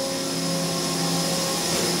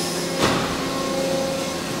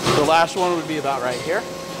 the last one would be about right here.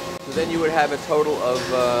 So then you would have a total of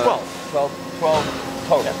 12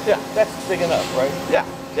 total. Yeah, That's big enough, right? yeah.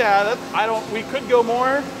 We could go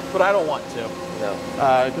more, but I don't want to. No.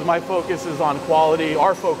 Because my focus is on quality,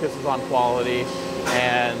 our focus is on quality,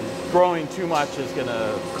 and growing too much is going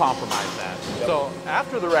to compromise that. Yep. So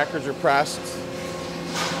after the records are pressed,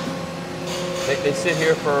 They sit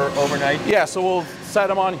here for overnight? yeah, so we'll set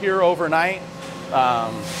them on here overnight.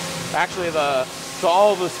 Actually, so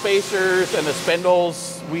all the spacers and the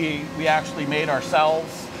spindles we actually made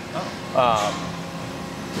ourselves. Oh.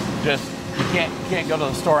 Just you can't go to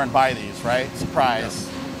the store and buy these, right? Surprise.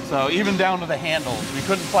 Yeah. So even down to the handles, we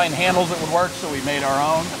couldn't find handles that would work, so we made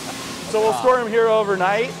our own. So we'll store them here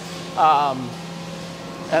overnight, and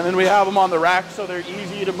then we have them on the rack so they're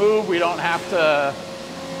easy to move. We don't have to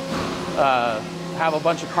have a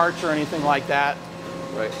bunch of carts or anything like that.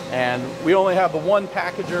 Right. And we only have the one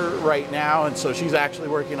packager right now, and so she's actually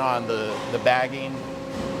working on the bagging.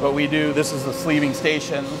 But we do, this is the sleeving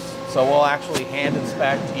stations, so we'll actually hand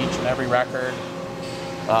inspect each and every record.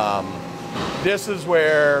 This is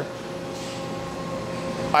where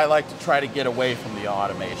I like to try to get away from the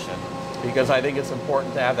automation, because I think it's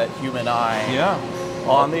important to have that human eye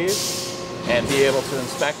on these and be able to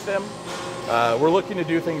inspect them. We're looking to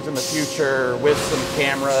do things in the future with some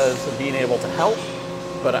cameras and being able to help,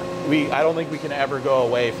 but I don't think we can ever go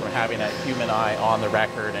away from having that human eye on the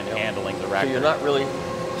record and handling the record. So you're not really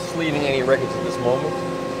sleeving any records at this moment?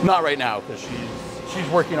 Not right now, because she's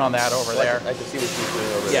working on that over there. I can see what she's doing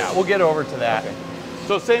over there. Yeah, we'll get over to that. Okay.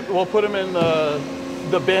 So same, we'll put them in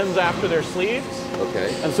the bins after they're sleeved.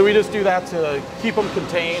 Okay. And so we just do that to keep them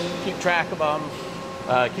contained, keep track of them,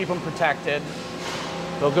 keep them protected.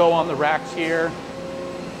 They'll go on the racks here.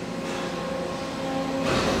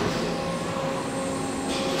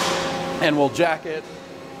 And we'll jacket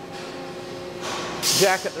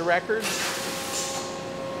the records.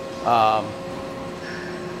 I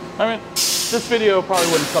mean, this video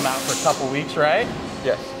probably wouldn't come out for a couple weeks, right?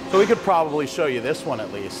 Yes. So we could probably show you this one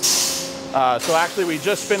at least. So actually we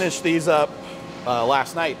just finished these up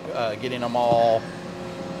last night, getting them all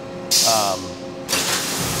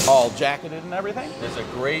jacketed and everything. There's a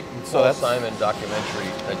great Paul Simon documentary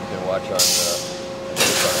that you can watch on,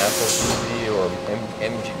 it's on Apple TV or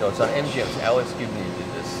MG, no, it's on MGM. It's Alex Gibney did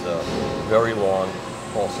this very long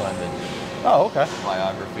Paul Simon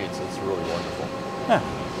biography. It's really wonderful. Yeah.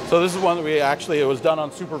 So this is one that we actually, it was done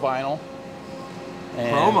on super vinyl.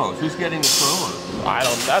 And promos, who's getting the promos? I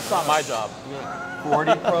don't, that's not my job.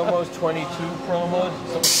 40 promos, 22 promos,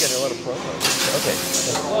 someone's getting a lot of promos. Okay.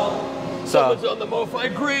 Someone's on the MoFi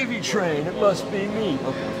gravy train, it must be me.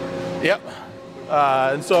 Okay. Yep.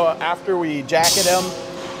 And so after we jacket them,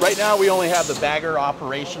 right now we only have the bagger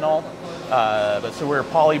operational, but so we're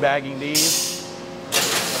poly bagging these.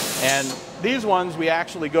 And these ones we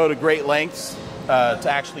actually go to great lengths to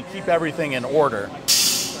actually keep everything in order.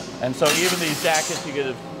 And so even these jackets, you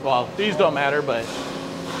get, well, these don't matter, but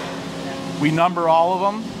we number all of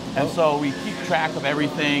them, and so we keep track of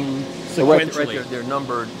everything sequentially. Right there, they're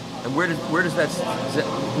numbered. And where does that,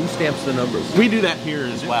 who stamps the numbers? We do that here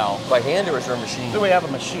as well. By hand or is there a machine? So we have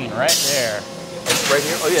a machine right there. Right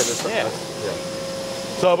here? Oh yeah, this one. Yeah. Yeah.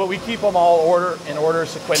 So, but we keep them all in order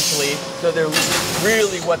sequentially. So they're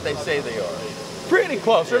really what they say they are. Pretty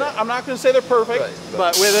close. They're not, I'm not going to say they're perfect, right.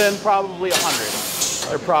 But within probably 100.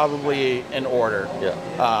 They're probably in order. Yeah.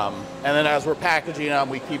 And then as we're packaging them,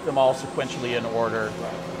 we keep them all sequentially in order.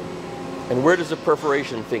 And where does the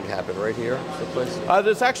perforation thing happen? Right here?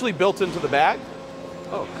 It's actually built into the bag.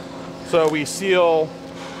 Oh. So we seal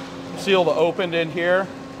the opened in here,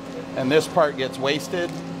 and this part gets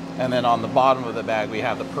wasted, and then on the bottom of the bag we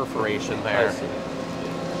have the perforation there. I see.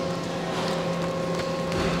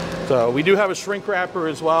 So we do have a shrink wrapper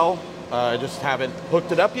as well. I just haven't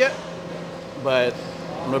hooked it up yet, but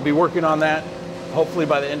I'm going to be working on that. Hopefully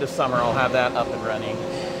by the end of summer I'll have that up and running.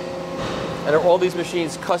 And are all these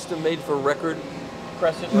machines custom made for record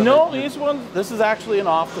pressing? No, these ones, this is actually an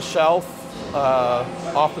off-the-shelf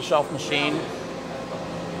machine.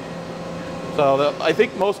 So I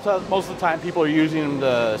think most of the time people are using them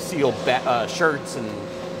to seal shirts and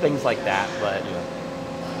things like that. But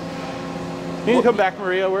you can come back,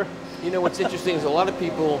 Maria. You know what's interesting is a lot of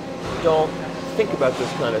people don't think about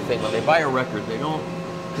this kind of thing. When they buy a record, they don't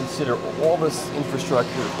consider all this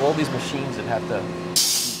infrastructure, all these machines that have to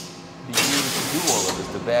be used to do all of this,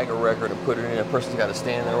 to bag a record and put it in. A person's got to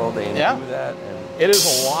stand there all day and do that. And it is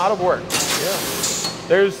a lot of work. Yeah.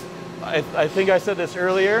 There's, I think I said this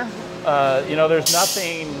earlier, you know, there's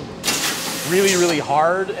nothing really, really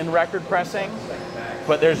hard in record pressing,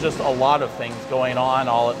 but there's just a lot of things going on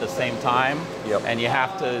all at the same time. Yep. And you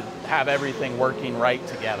have to have everything working right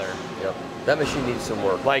together. Yep. That machine needs some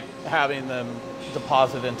work. Like having them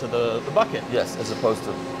deposit into the bucket. Yes, as opposed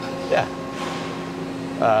to... Yeah.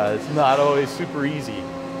 It's not always super easy.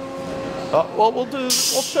 Well, we'll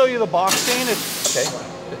show you the box stain. Okay.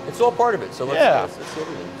 It's all part of it, so let's see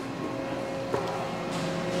everything.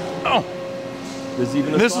 Oh. There's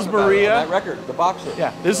even this is Maria. On that record, the boxer.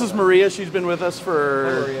 Yeah, this is Maria. She's been with us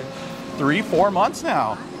for 3-4 months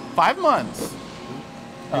now. 5 months.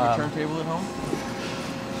 You have a turntable at home?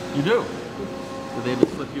 You do? Do they even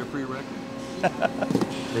slip you a free record?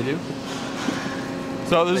 They do?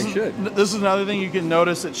 So this is another thing you can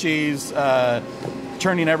notice, that she's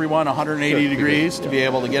turning everyone 180 degrees to be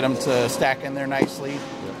able to get them to stack in there nicely. Yep.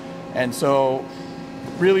 And so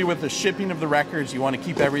really with the shipping of the records, you want to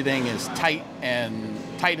keep everything as tight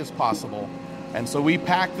as possible. And so we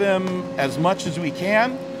pack them as much as we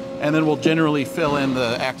can, and then we'll generally fill in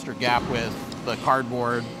the extra gap with the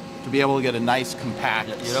cardboard to be able to get a nice compact.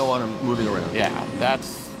 Yeah, you don't want them moving around. Yeah,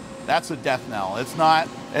 that's a death knell. It's not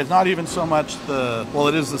even so much well,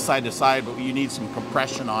 it is the side to side, but you need some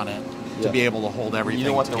compression on it to be able to hold everything You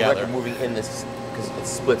don't want together. the record moving in this, because it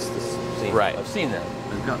splits the seam. Right. I've seen that.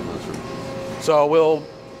 I've gotten those from. So we'll.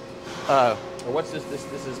 What's this?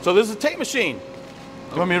 This is. So this is a tape machine. Do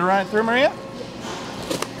you want me to run it through, Maria?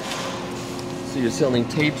 So you're selling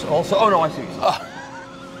tapes also? Oh no, I see.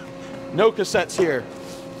 No cassettes here.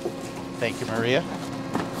 Thank you, Maria.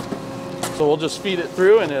 So we'll just feed it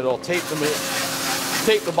through, and it'll tape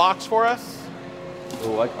the box for us.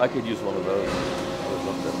 Oh, I could use one of those. I would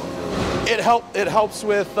love that one. It helps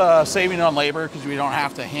with saving on labor because we don't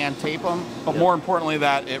have to hand tape them. But more importantly,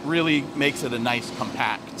 that it really makes it a nice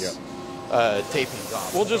compact taping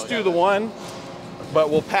job. We'll just do the one, but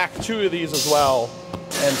we'll pack 2 of these as well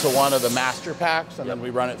into one of the master packs, and then we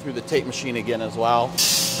run it through the tape machine again as well.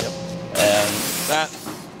 And that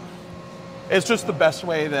it's just the best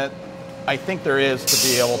way that I think there is to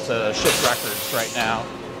be able to ship records right now.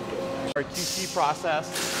 Our QC process.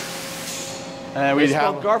 And we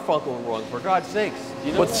spelled Garfunkel wrong, for God's sakes. Do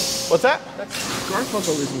you know what's that?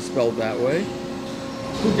 Garfunkel isn't spelled that way.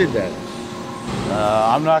 Who did that?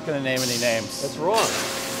 I'm not going to name any names. That's wrong.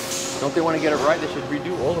 Don't they want to get it right? They should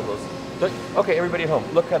redo all of those. Okay, everybody at home,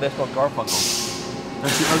 look how they spell Garfunkel.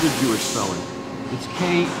 That's the other Jewish spelling. It's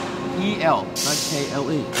K-E-L, not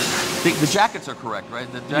K-L-E. The jackets are correct,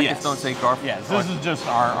 right? The jackets don't say Garfunkel. Yes, this is just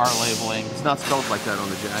our labeling. It's not spelled like that on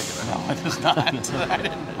the jacket. No, it is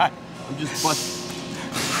not. I'm just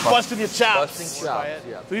busting your chops. Busting chops,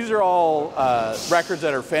 yeah. So these are all records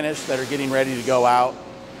that are finished, that are getting ready to go out.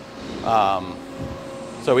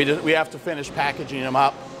 So we have to finish packaging them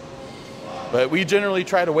up. But we generally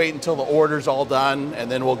try to wait until the order's all done,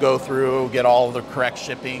 and then we'll go through, get all the correct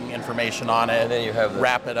shipping information on it, and then you have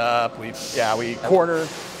wrap it up. We corner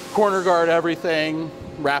guard everything,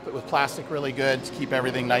 wrap it with plastic really good to keep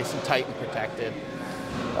everything nice and tight and protected.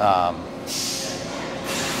 A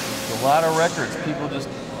lot of records. People just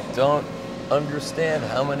don't understand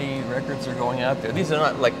how many records are going out there. These are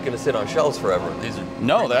not like going to sit on shelves forever. These are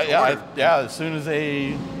As soon as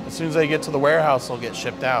they get to the warehouse, they'll get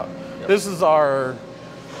shipped out. Yep. This is our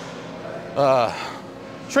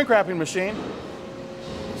shrink wrapping machine.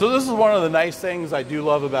 So this is one of the nice things I do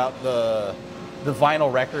love about the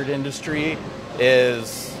vinyl record industry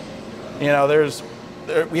is, we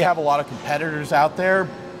have a lot of competitors out there,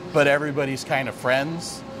 but everybody's kind of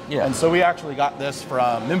friends. Yeah. And so we actually got this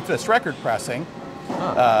from Memphis Record Pressing.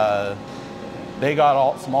 They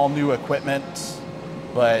got some all new equipment,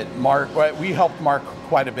 but we helped Mark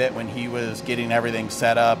quite a bit when he was getting everything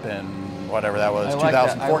set up and whatever that was,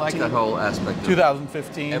 2014. I like that whole aspect.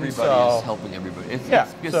 2015. Everybody is helping everybody.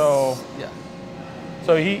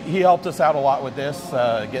 So he helped us out a lot with this,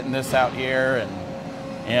 getting this out here,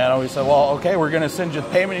 and we said, well, okay, we're going to send you the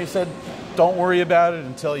payment. He said, don't worry about it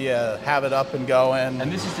until you have it up and going. And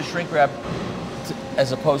this is the shrink wrap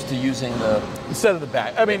as opposed to using instead of the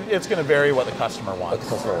bag. I mean, it's going to vary what the customer wants.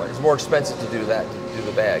 It's more expensive to do that, to do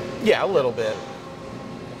the bag. Yeah, a little bit.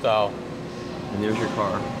 So. And there's your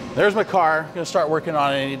car. There's my car. I'm going to start working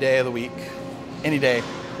on it any day of the week. Any day.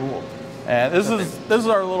 Cool. And this is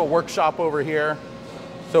our little workshop over here.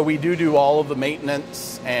 So we do all of the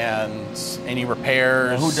maintenance and any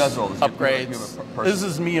repairs. Who does all this? Upgrades. This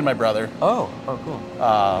is me and my brother. Oh, cool.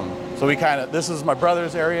 So this is my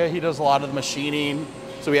brother's area. He does a lot of the machining.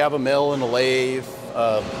 So we have a mill and a lathe,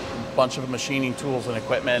 a bunch of machining tools and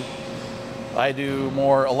equipment. I do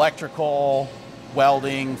more electrical,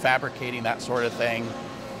 welding, fabricating, that sort of thing.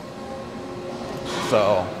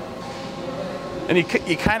 So, and you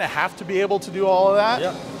kind of have to be able to do all of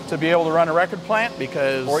that to be able to run a record plant,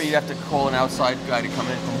 because... Or you have to call an outside guy to come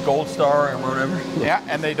in from Gold Star or whatever. Yeah,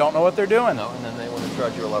 and they don't know what they're doing. No, and then they want to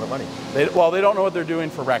charge you a lot of money. They don't know what they're doing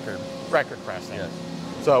for record pressing. Yes.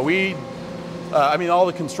 So all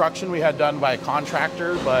the construction we had done by a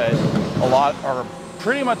contractor, but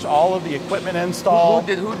pretty much all of the equipment install.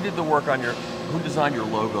 Who did the work on who designed your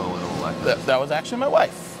logo and all that? That was actually my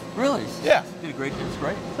wife. Really? Yeah. She did a great job. It's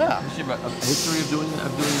great. Yeah. Does she have a history of doing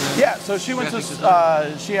that? Yeah, so she went to,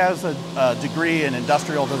 she has a degree in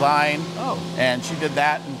industrial design. Oh. And she did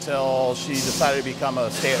that until she decided to become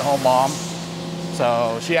a stay-at-home mom.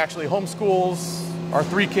 So she actually homeschools our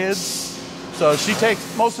 3 kids. So she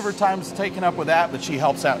takes, most of her time's taken up with that, but she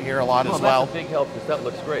helps out here a lot as well. That's a big help, because that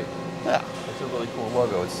looks great. Yeah. It's a really cool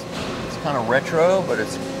logo. It's kind of retro, but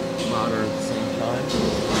it's modern at the same time.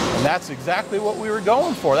 And that's exactly what we were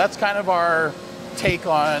going for. That's kind of our take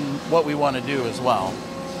on what we want to do as well.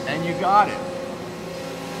 And you got it.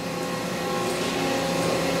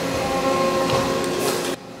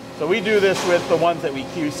 So we do this with the ones that we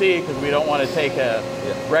QC because we don't want to take a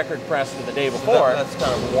record press to the day before. So that's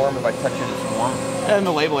kind of warm. If I touch it, it's warm. And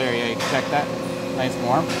the label area, you can check that. Nice and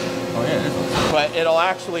warm. Oh yeah, it is. But it'll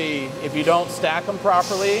actually, if you don't stack them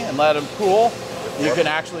properly and let them cool, you can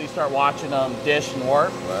actually start watching them dish and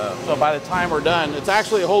warp. Wow. So by the time we're done, it's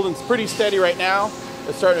actually holding pretty steady right now.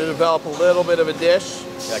 It's starting to develop a little bit of a dish.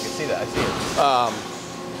 Yeah, I can see that. I see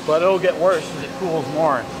it. But it'll get worse as it cools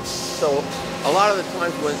more. So a lot of the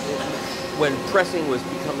times when pressing was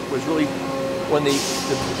really when the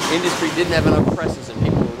industry didn't have enough presses and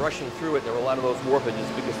people were rushing through it, there were a lot of those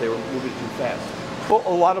warpages because they were moving too fast. Well,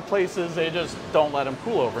 a lot of places they just don't let them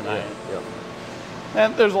cool overnight. Yeah.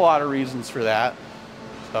 And there's a lot of reasons for that.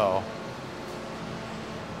 So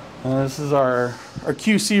this is our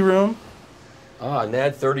QC room. Ah,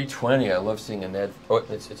 NAD 3020. I love seeing a NAD. Oh,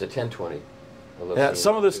 it's a 1020. I love Yeah,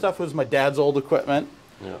 some of this stuff was my dad's old equipment.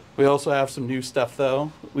 Yeah. We also have some new stuff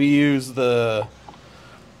though. We use the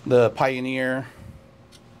Pioneer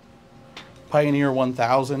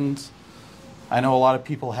 1000s. I know a lot of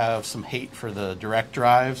people have some hate for the direct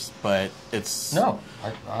drives, but it's no.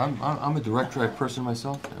 I'm a direct drive person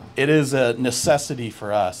myself now. It is a necessity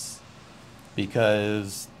for us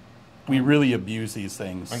because we really abuse these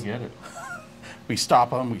things. I get it. We stop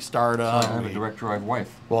them, we start them. I have a direct drive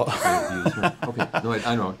wife. Well, okay, no,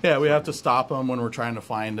 I know. Yeah, we have to stop them when we're trying to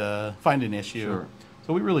find an issue. Sure.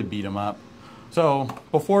 So we really beat them up. So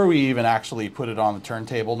before we even actually put it on the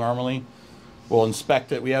turntable normally, we'll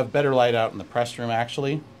inspect it. We have better light out in the press room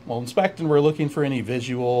actually. We'll inspect and we're looking for any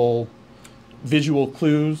visual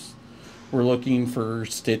clues. We're looking for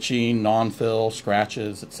stitching, non-fill,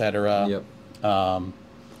 scratches, etc. Yep.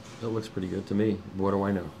 That looks pretty good to me. What do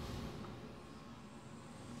I know?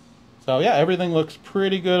 So yeah, everything looks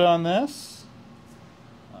pretty good on this.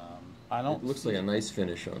 It looks like a nice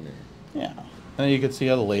finish on there. Yeah, and you can see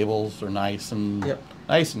how the labels are nice and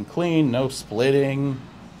nice and clean, no splitting.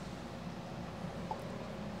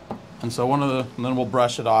 And so and then we'll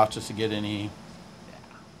brush it off just to get any.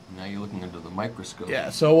 Now you're looking under the microscope. Yeah.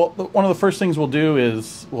 So one of the first things we'll do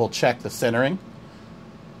is we'll check the centering.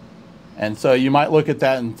 And so you might look at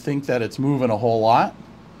that and think that it's moving a whole lot.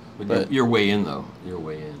 But you're way in though. You're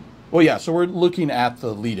way in. Well, yeah. So we're looking at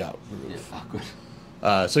the lead out. Yeah. Oh,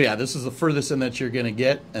 good. So yeah, this is the furthest in that you're going to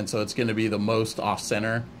get, and so it's going to be the most off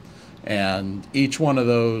center. And each one of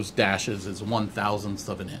those dashes is 1/1000th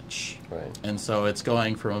of an inch. Right. And so it's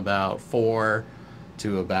going from about 4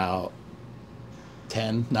 to about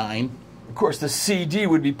 10, 9. Of course, the CD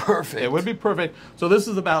would be perfect. It would be perfect. So this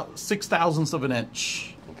is about 6/1000th of an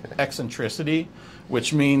inch eccentricity,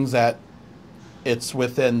 which means that it's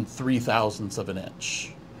within 3/1000th of an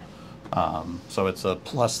inch. So it's a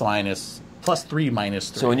plus 3 minus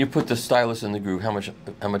 3. So when you put the stylus in the groove, how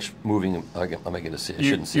much moving am I going to see? I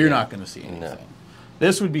shouldn't see. You're not going to see anything. No.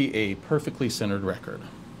 This would be a perfectly centered record.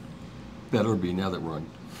 Better be now that we're on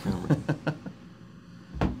camera.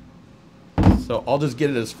 So I'll just get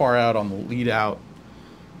it as far out on the lead out.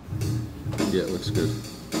 Yeah, it looks good.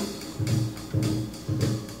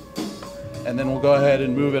 And then we'll go ahead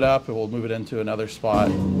and move it up, and we'll move it into another spot.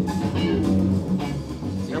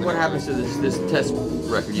 And what happens to this test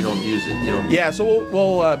record? You don't use it. Yeah, so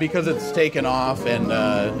we'll because it's taken off and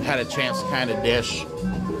had a chance to kind of dish,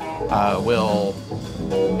 we'll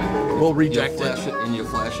reject it. And you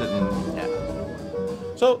flash it. And yeah.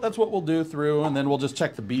 So that's what we'll do through, and then we'll just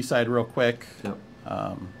check the B side real quick. Yep.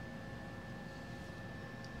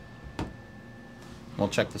 We'll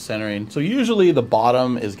check the centering. So usually the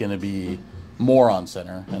bottom is going to be more on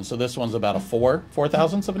center, and so this one's about a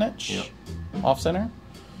 4/4000th of an inch off center.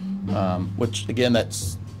 Which again,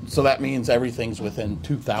 that means everything's within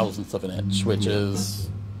 2/1000th of an inch, which is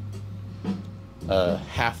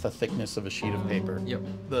half the thickness of a sheet of paper. Yep.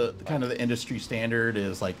 The kind of the industry standard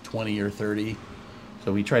is like 20 or 30,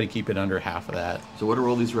 so we try to keep it under half of that. So what are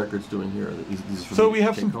all these records doing here? So we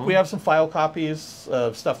have some file copies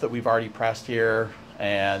of stuff that we've already pressed here,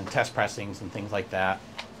 and test pressings and things like that,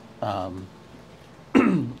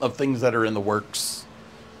 of things that are in the works.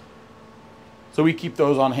 So we keep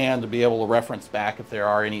those on hand to be able to reference back if there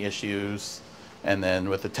are any issues. And then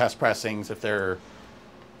with the test pressings, if there,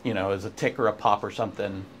 is a tick or a pop or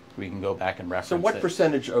something, we can go back and reference So what it.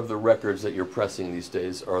 percentage of the records that you're pressing these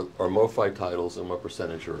days are MoFi titles, and what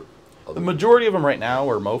percentage are other? The majority of them right now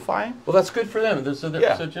are MoFi. Well, that's good for them. So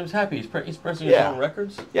Jim's happy. He's pressing his own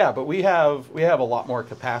records. Yeah, but we have a lot more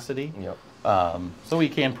capacity. Yep. So we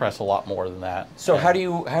can press a lot more than that. So how do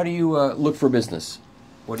you look for business?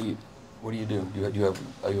 What do you? what do you do? Do you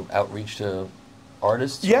have outreach to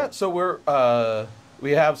artists? Yeah, so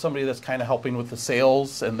we have somebody that's kind of helping with the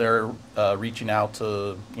sales, and they're reaching out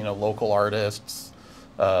to local artists,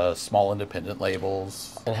 small independent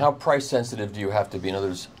labels. And how price sensitive do you have to be? In other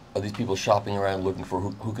words, are these people shopping around looking for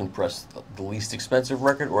who can press the least expensive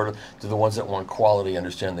record, or do the ones that want quality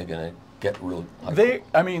understand they're going to get really high?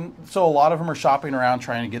 So a lot of them are shopping around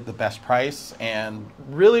trying to get the best price, and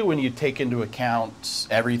really when you take into account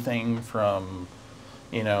everything from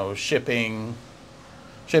shipping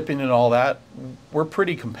and all that, we're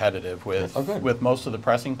pretty competitive with most of the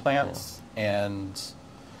pressing plants. Yeah. And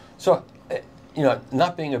so,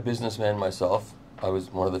 not being a businessman myself, I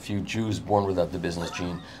was one of the few Jews born without the business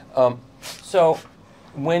gene. So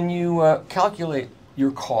when you calculate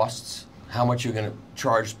your costs, how much you're going to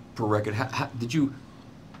charge per record, how did you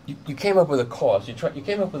came up with a cost? You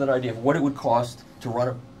came up with an idea of what it would cost to run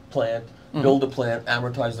a plant, build a plant,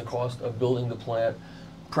 amortize the cost of building the plant,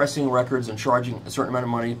 pressing records and charging a certain amount of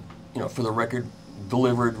money, for the record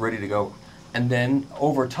delivered, ready to go. And then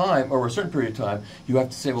over time, over a certain period of time, you have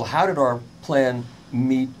to say, well, how did our plan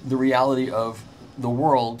meet the reality of the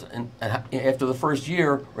world? And after the first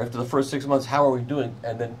year, or after the first 6 months, how are we doing?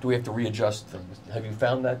 And then do we have to readjust things? Have you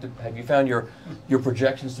found that? Have you found your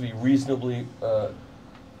projections to be reasonably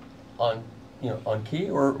on key,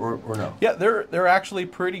 or no? Yeah, they're actually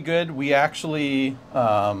pretty good. We actually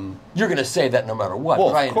you're going to say that no matter what. Well,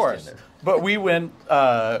 but I of course. understand that. But we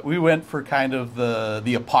went for kind of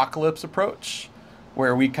the apocalypse approach,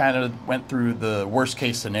 where we kind of went through the worst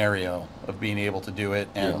case scenario of being able to do it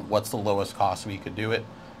and what's the lowest cost we could do it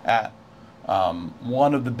at.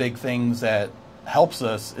 One of the big things that helps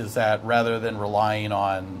us is that rather than relying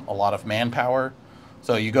on a lot of manpower,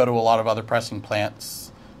 so you go to a lot of other pressing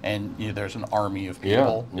plants and there's an army of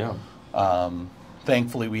people.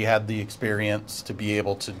 Thankfully, we had the experience to be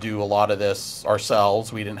able to do a lot of this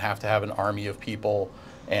ourselves. We didn't have to have an army of people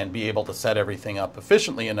and be able to set everything up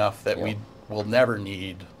efficiently enough that we will never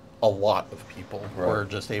need a lot of people. Right. We're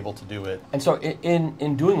just able to do it. And so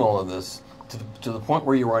in doing all of this, to the point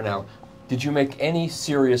where you are now, did you make any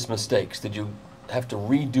serious mistakes? Did you have to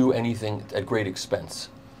redo anything at great expense?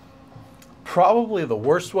 Probably the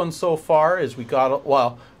worst one so far is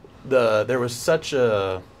there was such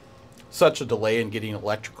a delay in getting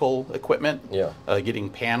electrical equipment, getting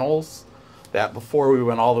panels, that before we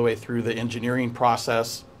went all the way through the engineering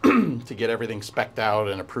process to get everything spec'd out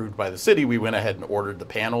and approved by the city, we went ahead and ordered the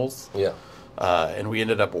panels. And we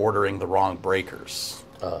ended up ordering the wrong breakers.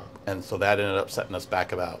 And so that ended up setting us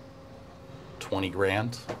back about 20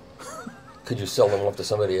 grand. Could you sell them off to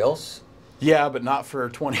somebody else? Yeah, but not for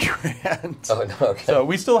 20 grand. Oh, no, okay. So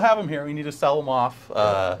we still have them here. We need to sell them off.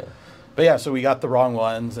 But yeah, so we got the wrong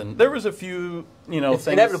ones, and there was a few, it's things.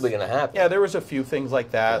 Inevitably going to happen. Yeah, there was a few things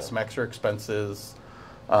like that, some extra expenses.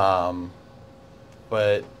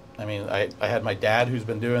 But I mean, I had my dad who's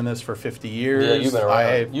been doing this for 50 years. Yeah,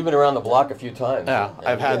 you've been around the block a few times. Yeah,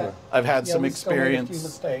 I've had some experience. A few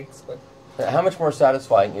mistakes, but how much more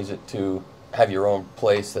satisfying is it to have your own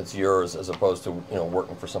place that's yours as opposed to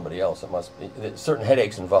working for somebody else? It must be certain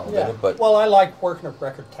headaches involved in it, but I like working at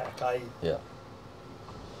Record Tech.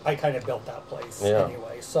 I kind of built that place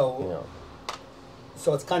anyway, so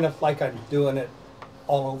it's kind of like I'm doing it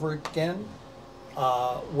all over again,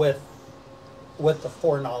 with the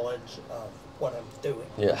foreknowledge of what I'm doing.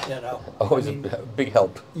 Always a big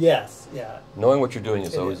help. Yes, knowing what you're doing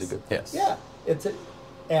is always a good. Yes. Yeah,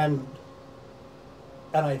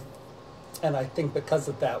 and I think because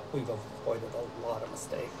of that we've avoided a lot of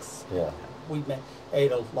mistakes. We've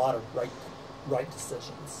made a lot of right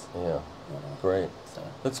decisions. Great. So,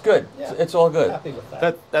 that's good. It's all good. Happy with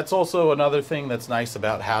that. That's also another thing that's nice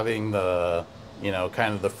about having the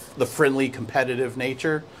kind of the friendly competitive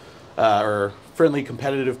nature, or friendly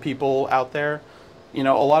competitive people out there. A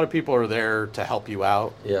lot of people are there to help you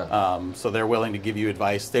out. So they're willing to give you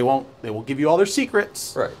advice. They will give you all their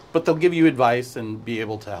secrets, right, but they'll give you advice and be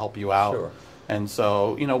able to help you out. Sure. And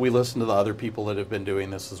so, we listen to the other people that have been doing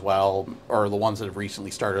this as well, or the ones that have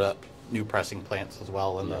recently started up new pressing plants as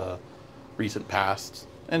well in the recent past.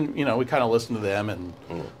 And, we kind of listen to them and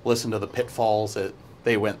listen to the pitfalls that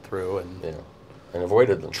they went through and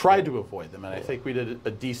avoided them. Tried to avoid them. And I think we did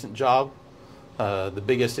a decent job. The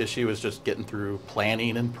biggest issue is just getting through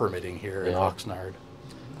planning and permitting here in Oxnard.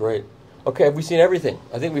 Great. Okay, have we seen everything?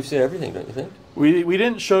 I think we've seen everything, don't you think? We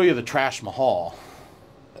didn't show you the Trash Mahal.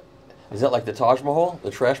 Is that like the Taj Mahal?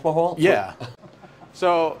 The Trash Mahal? Yeah.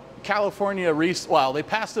 So California, they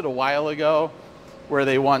passed it a while ago, where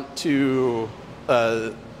they want to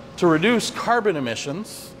reduce carbon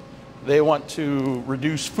emissions they want to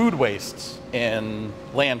reduce food wastes in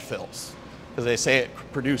landfills because they say it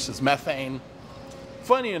produces methane.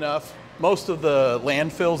 Funny enough, most of the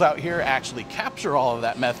landfills out here actually capture all of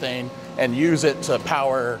that methane and use it to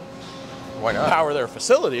power their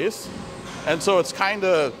facilities. And so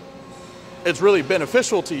it's really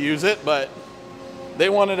beneficial to use it, but they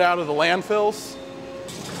want it out of the landfills.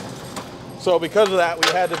 So because of that,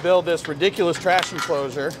 we had to build this ridiculous trash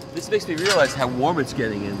enclosure. This makes me realize how warm it's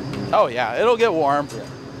getting in. Oh yeah, it'll get warm. Yeah.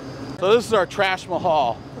 So this is our trash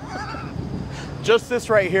mahal. Just this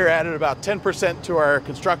right here added about 10% to our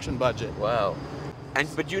construction budget. Wow.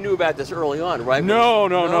 But you knew about this early on, right?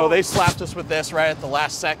 No. They slapped us with this right at the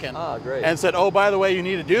last second. Ah, great. And said, oh, by the way, you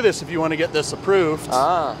need to do this if you want to get this approved.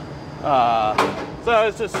 Ah. So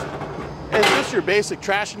it's just your basic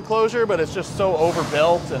trash enclosure, but it's just so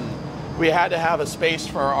overbuilt, and we had to have a space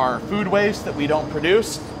for our food waste that we don't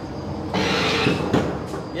produce.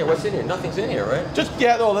 Yeah, what's in here? Nothing's in here, right?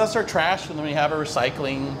 Well, that's our trash, and then we have a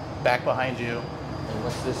recycling back behind you. And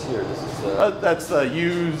what's this here? This is that's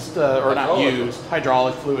used,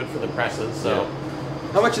 hydraulic fluid for the presses. So,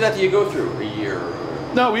 how much of that do you go through a year?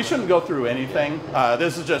 No, we shouldn't go through anything.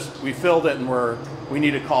 This is just, we filled it, and we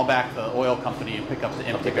need to call back the oil company and pick up the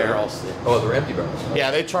empty barrels. Yeah. Oh, they're empty barrels. Yeah,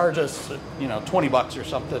 they charge us, $20 or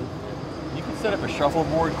something. You can set up a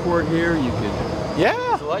shuffleboard court here. You could. Yeah.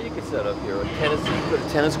 There's a lot you could set up here. You put a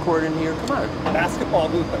tennis court in here. Come on. Basketball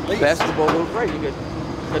hoop at least. Basketball hoop, right? You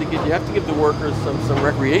have to give the workers some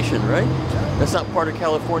recreation, right? That's not part of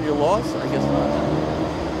California laws, I guess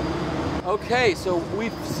not. Okay, so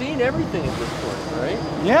we've seen everything at this point, right?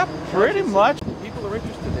 Yep, pretty much. People are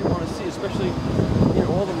interested. They want to see, especially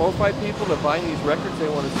all the MoFi people that are buying these records. They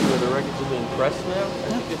want to see where the records are being pressed now.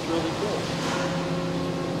 I think it's really cool.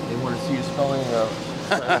 They want to see you spelling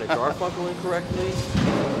Simon & Garfunkel incorrectly.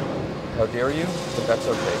 How dare you? But that's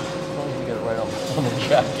okay. As long as you get it right on the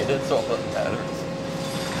jacket, it's all that matters.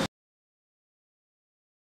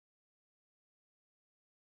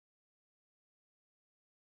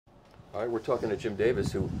 All right, we're talking to Jim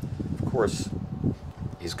Davis, who, of course,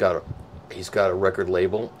 he's got a record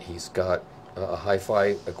label. He's got a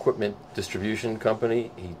hi-fi equipment distribution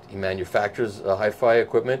company. He manufactures hi-fi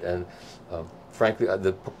equipment, and frankly,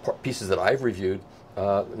 the pieces that I've reviewed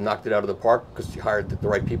knocked it out of the park because you hired the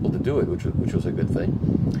right people to do it, which was a good thing.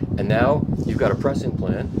 And now you've got a pressing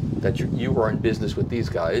plant that you are in business with these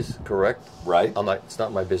guys, correct? Right. It's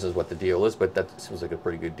not my business what the deal is, but that seems like a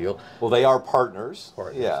pretty good deal. Well, they are partners.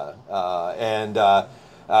 Partners. Yeah.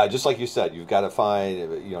 Just like you said, you've got to find,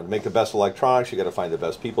 to make the best electronics, you've got to find the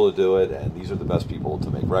best people to do it, and these are the best people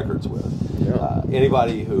to make records with. Yeah.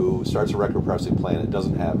 Anybody who starts a record pressing plant and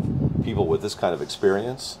doesn't have people with this kind of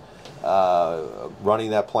experience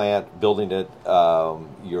running that plant, building it,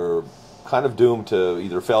 you're kind of doomed to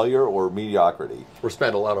either failure or mediocrity. We're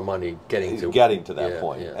spent a lot of money getting to that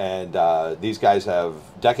point. Yeah. And these guys have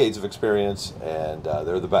decades of experience, and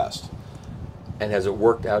they're the best. And has it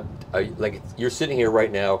worked out? Like, you're sitting here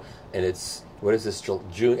right now, and it's, what is this,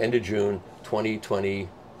 end of June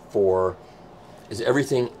 2024. Is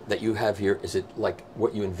everything that you have here, is it like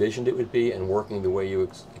what you envisioned it would be and working the way you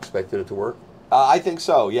expected it to work? I think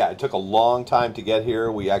so, yeah. It took a long time to get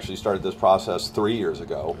here. We actually started this process 3 years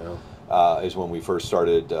ago. Yeah. Is when we first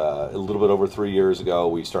started, a little bit over 3 years ago.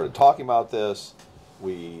 We started talking about this.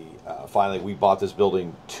 We finally bought this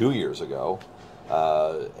building 2 years ago,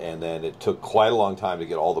 and then it took quite a long time to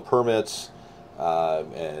get all the permits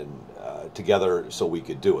and together so we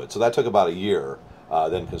could do it. So that took about a year.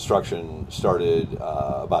 Then construction started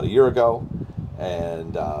about a year ago,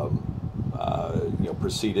 and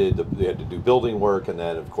proceeded. They had to do building work, and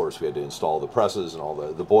then of course we had to install the presses and all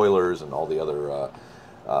the boilers and all the other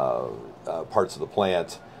parts of the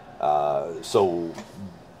plant. So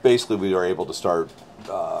basically we were able to start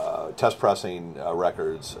test pressing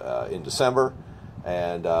records in December,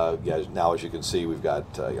 and now as you can see, we've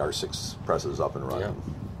got our 6 presses up and running.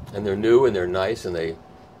 Yeah. And they're new and they're nice, and they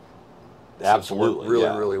absolutely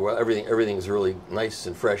really well. Everything's really nice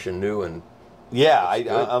and fresh and new, and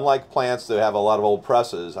unlike plants that have a lot of old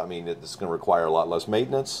presses, I mean, it's going to require a lot less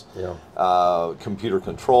maintenance. Yeah. Computer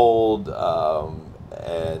controlled.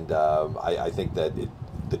 And I think that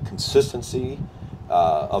the consistency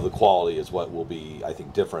of the quality is what will be, I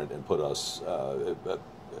think, different and put us,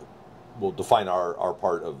 will define our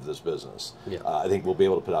part of this business. Yeah. I think we'll be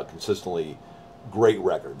able to put out consistently great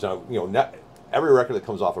records. Now, every record that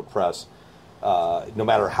comes off a press, no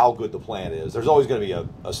matter how good the plant is, there's always going to be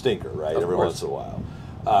a stinker, right, every once in a while.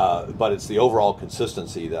 But it's the overall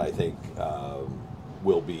consistency that I think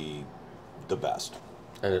will be the best.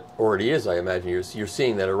 And it already is, I imagine. You're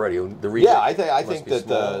seeing that already. Yeah, I think that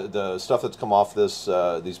the stuff that's come off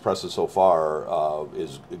these presses so far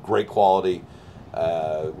is great quality.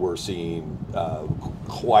 We're seeing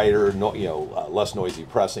quieter, less noisy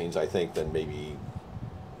pressings, I think, than maybe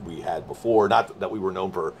we had before. Not that we were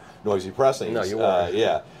known for noisy pressings. No, you were.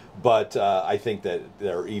 Yeah, but I think that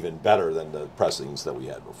they're even better than the pressings that we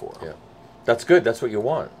had before. Yeah, that's good. That's what you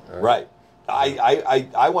want. Right.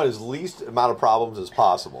 I want as least amount of problems as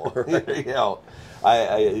possible. Right.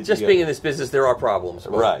 Just being in this business, there are problems,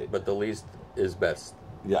 right? But the least is best.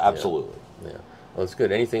 Yeah, absolutely. Yeah. Well, that's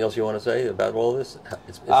good. Anything else you want to say about all this?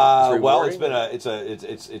 Well, it's been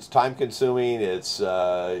it's time consuming. It's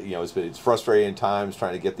frustrating at times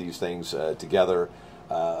trying to get these things together,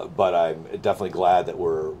 but I'm definitely glad that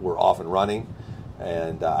we're off and running.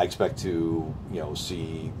 And I expect to,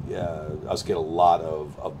 see us get a lot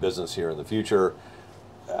of business here in the future.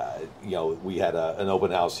 We had an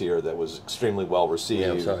open house here that was extremely well received.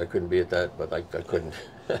 Yeah, I'm sorry I couldn't be at that, but I couldn't.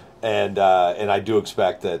 and I do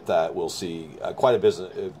expect that we'll see quite a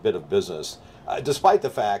bit of business, despite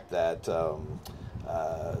the fact that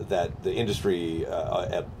that the industry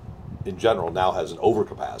in general now has an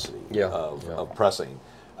overcapacity of pressing.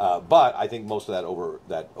 But I think most of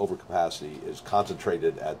that overcapacity is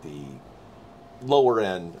concentrated at the lower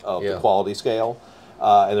end of the quality scale,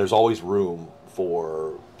 and there's always room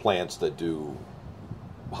for plants that do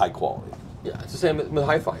high quality. Yeah, it's the same with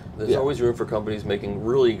hi-fi. There's always room for companies making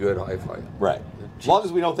really good hi-fi. Right. As long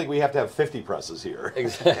as we don't think we have to have 50 presses here.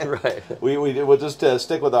 Exactly right. We'll just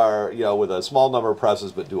stick with our with a small number of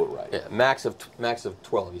presses, but do it right. Yeah, max of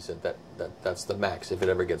 12. You said that's the max if it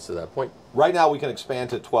ever gets to that point. Right now we can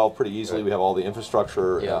expand to 12 pretty easily. Right. We have all the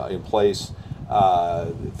infrastructure in place.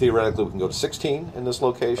 Theoretically, we can go to 16 in this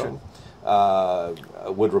location.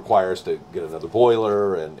 Would require us to get another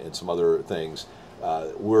boiler and some other things.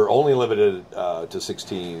 We're only limited to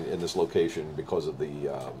 16 in this location because of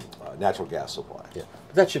the natural gas supply. Yeah,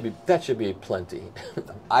 that should be plenty.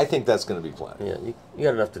 I think that's going to be plenty. Yeah, you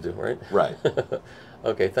got enough to do, right? Right.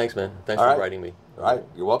 Okay, thanks, man. Thanks for inviting me. All right,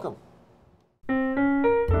 you're welcome.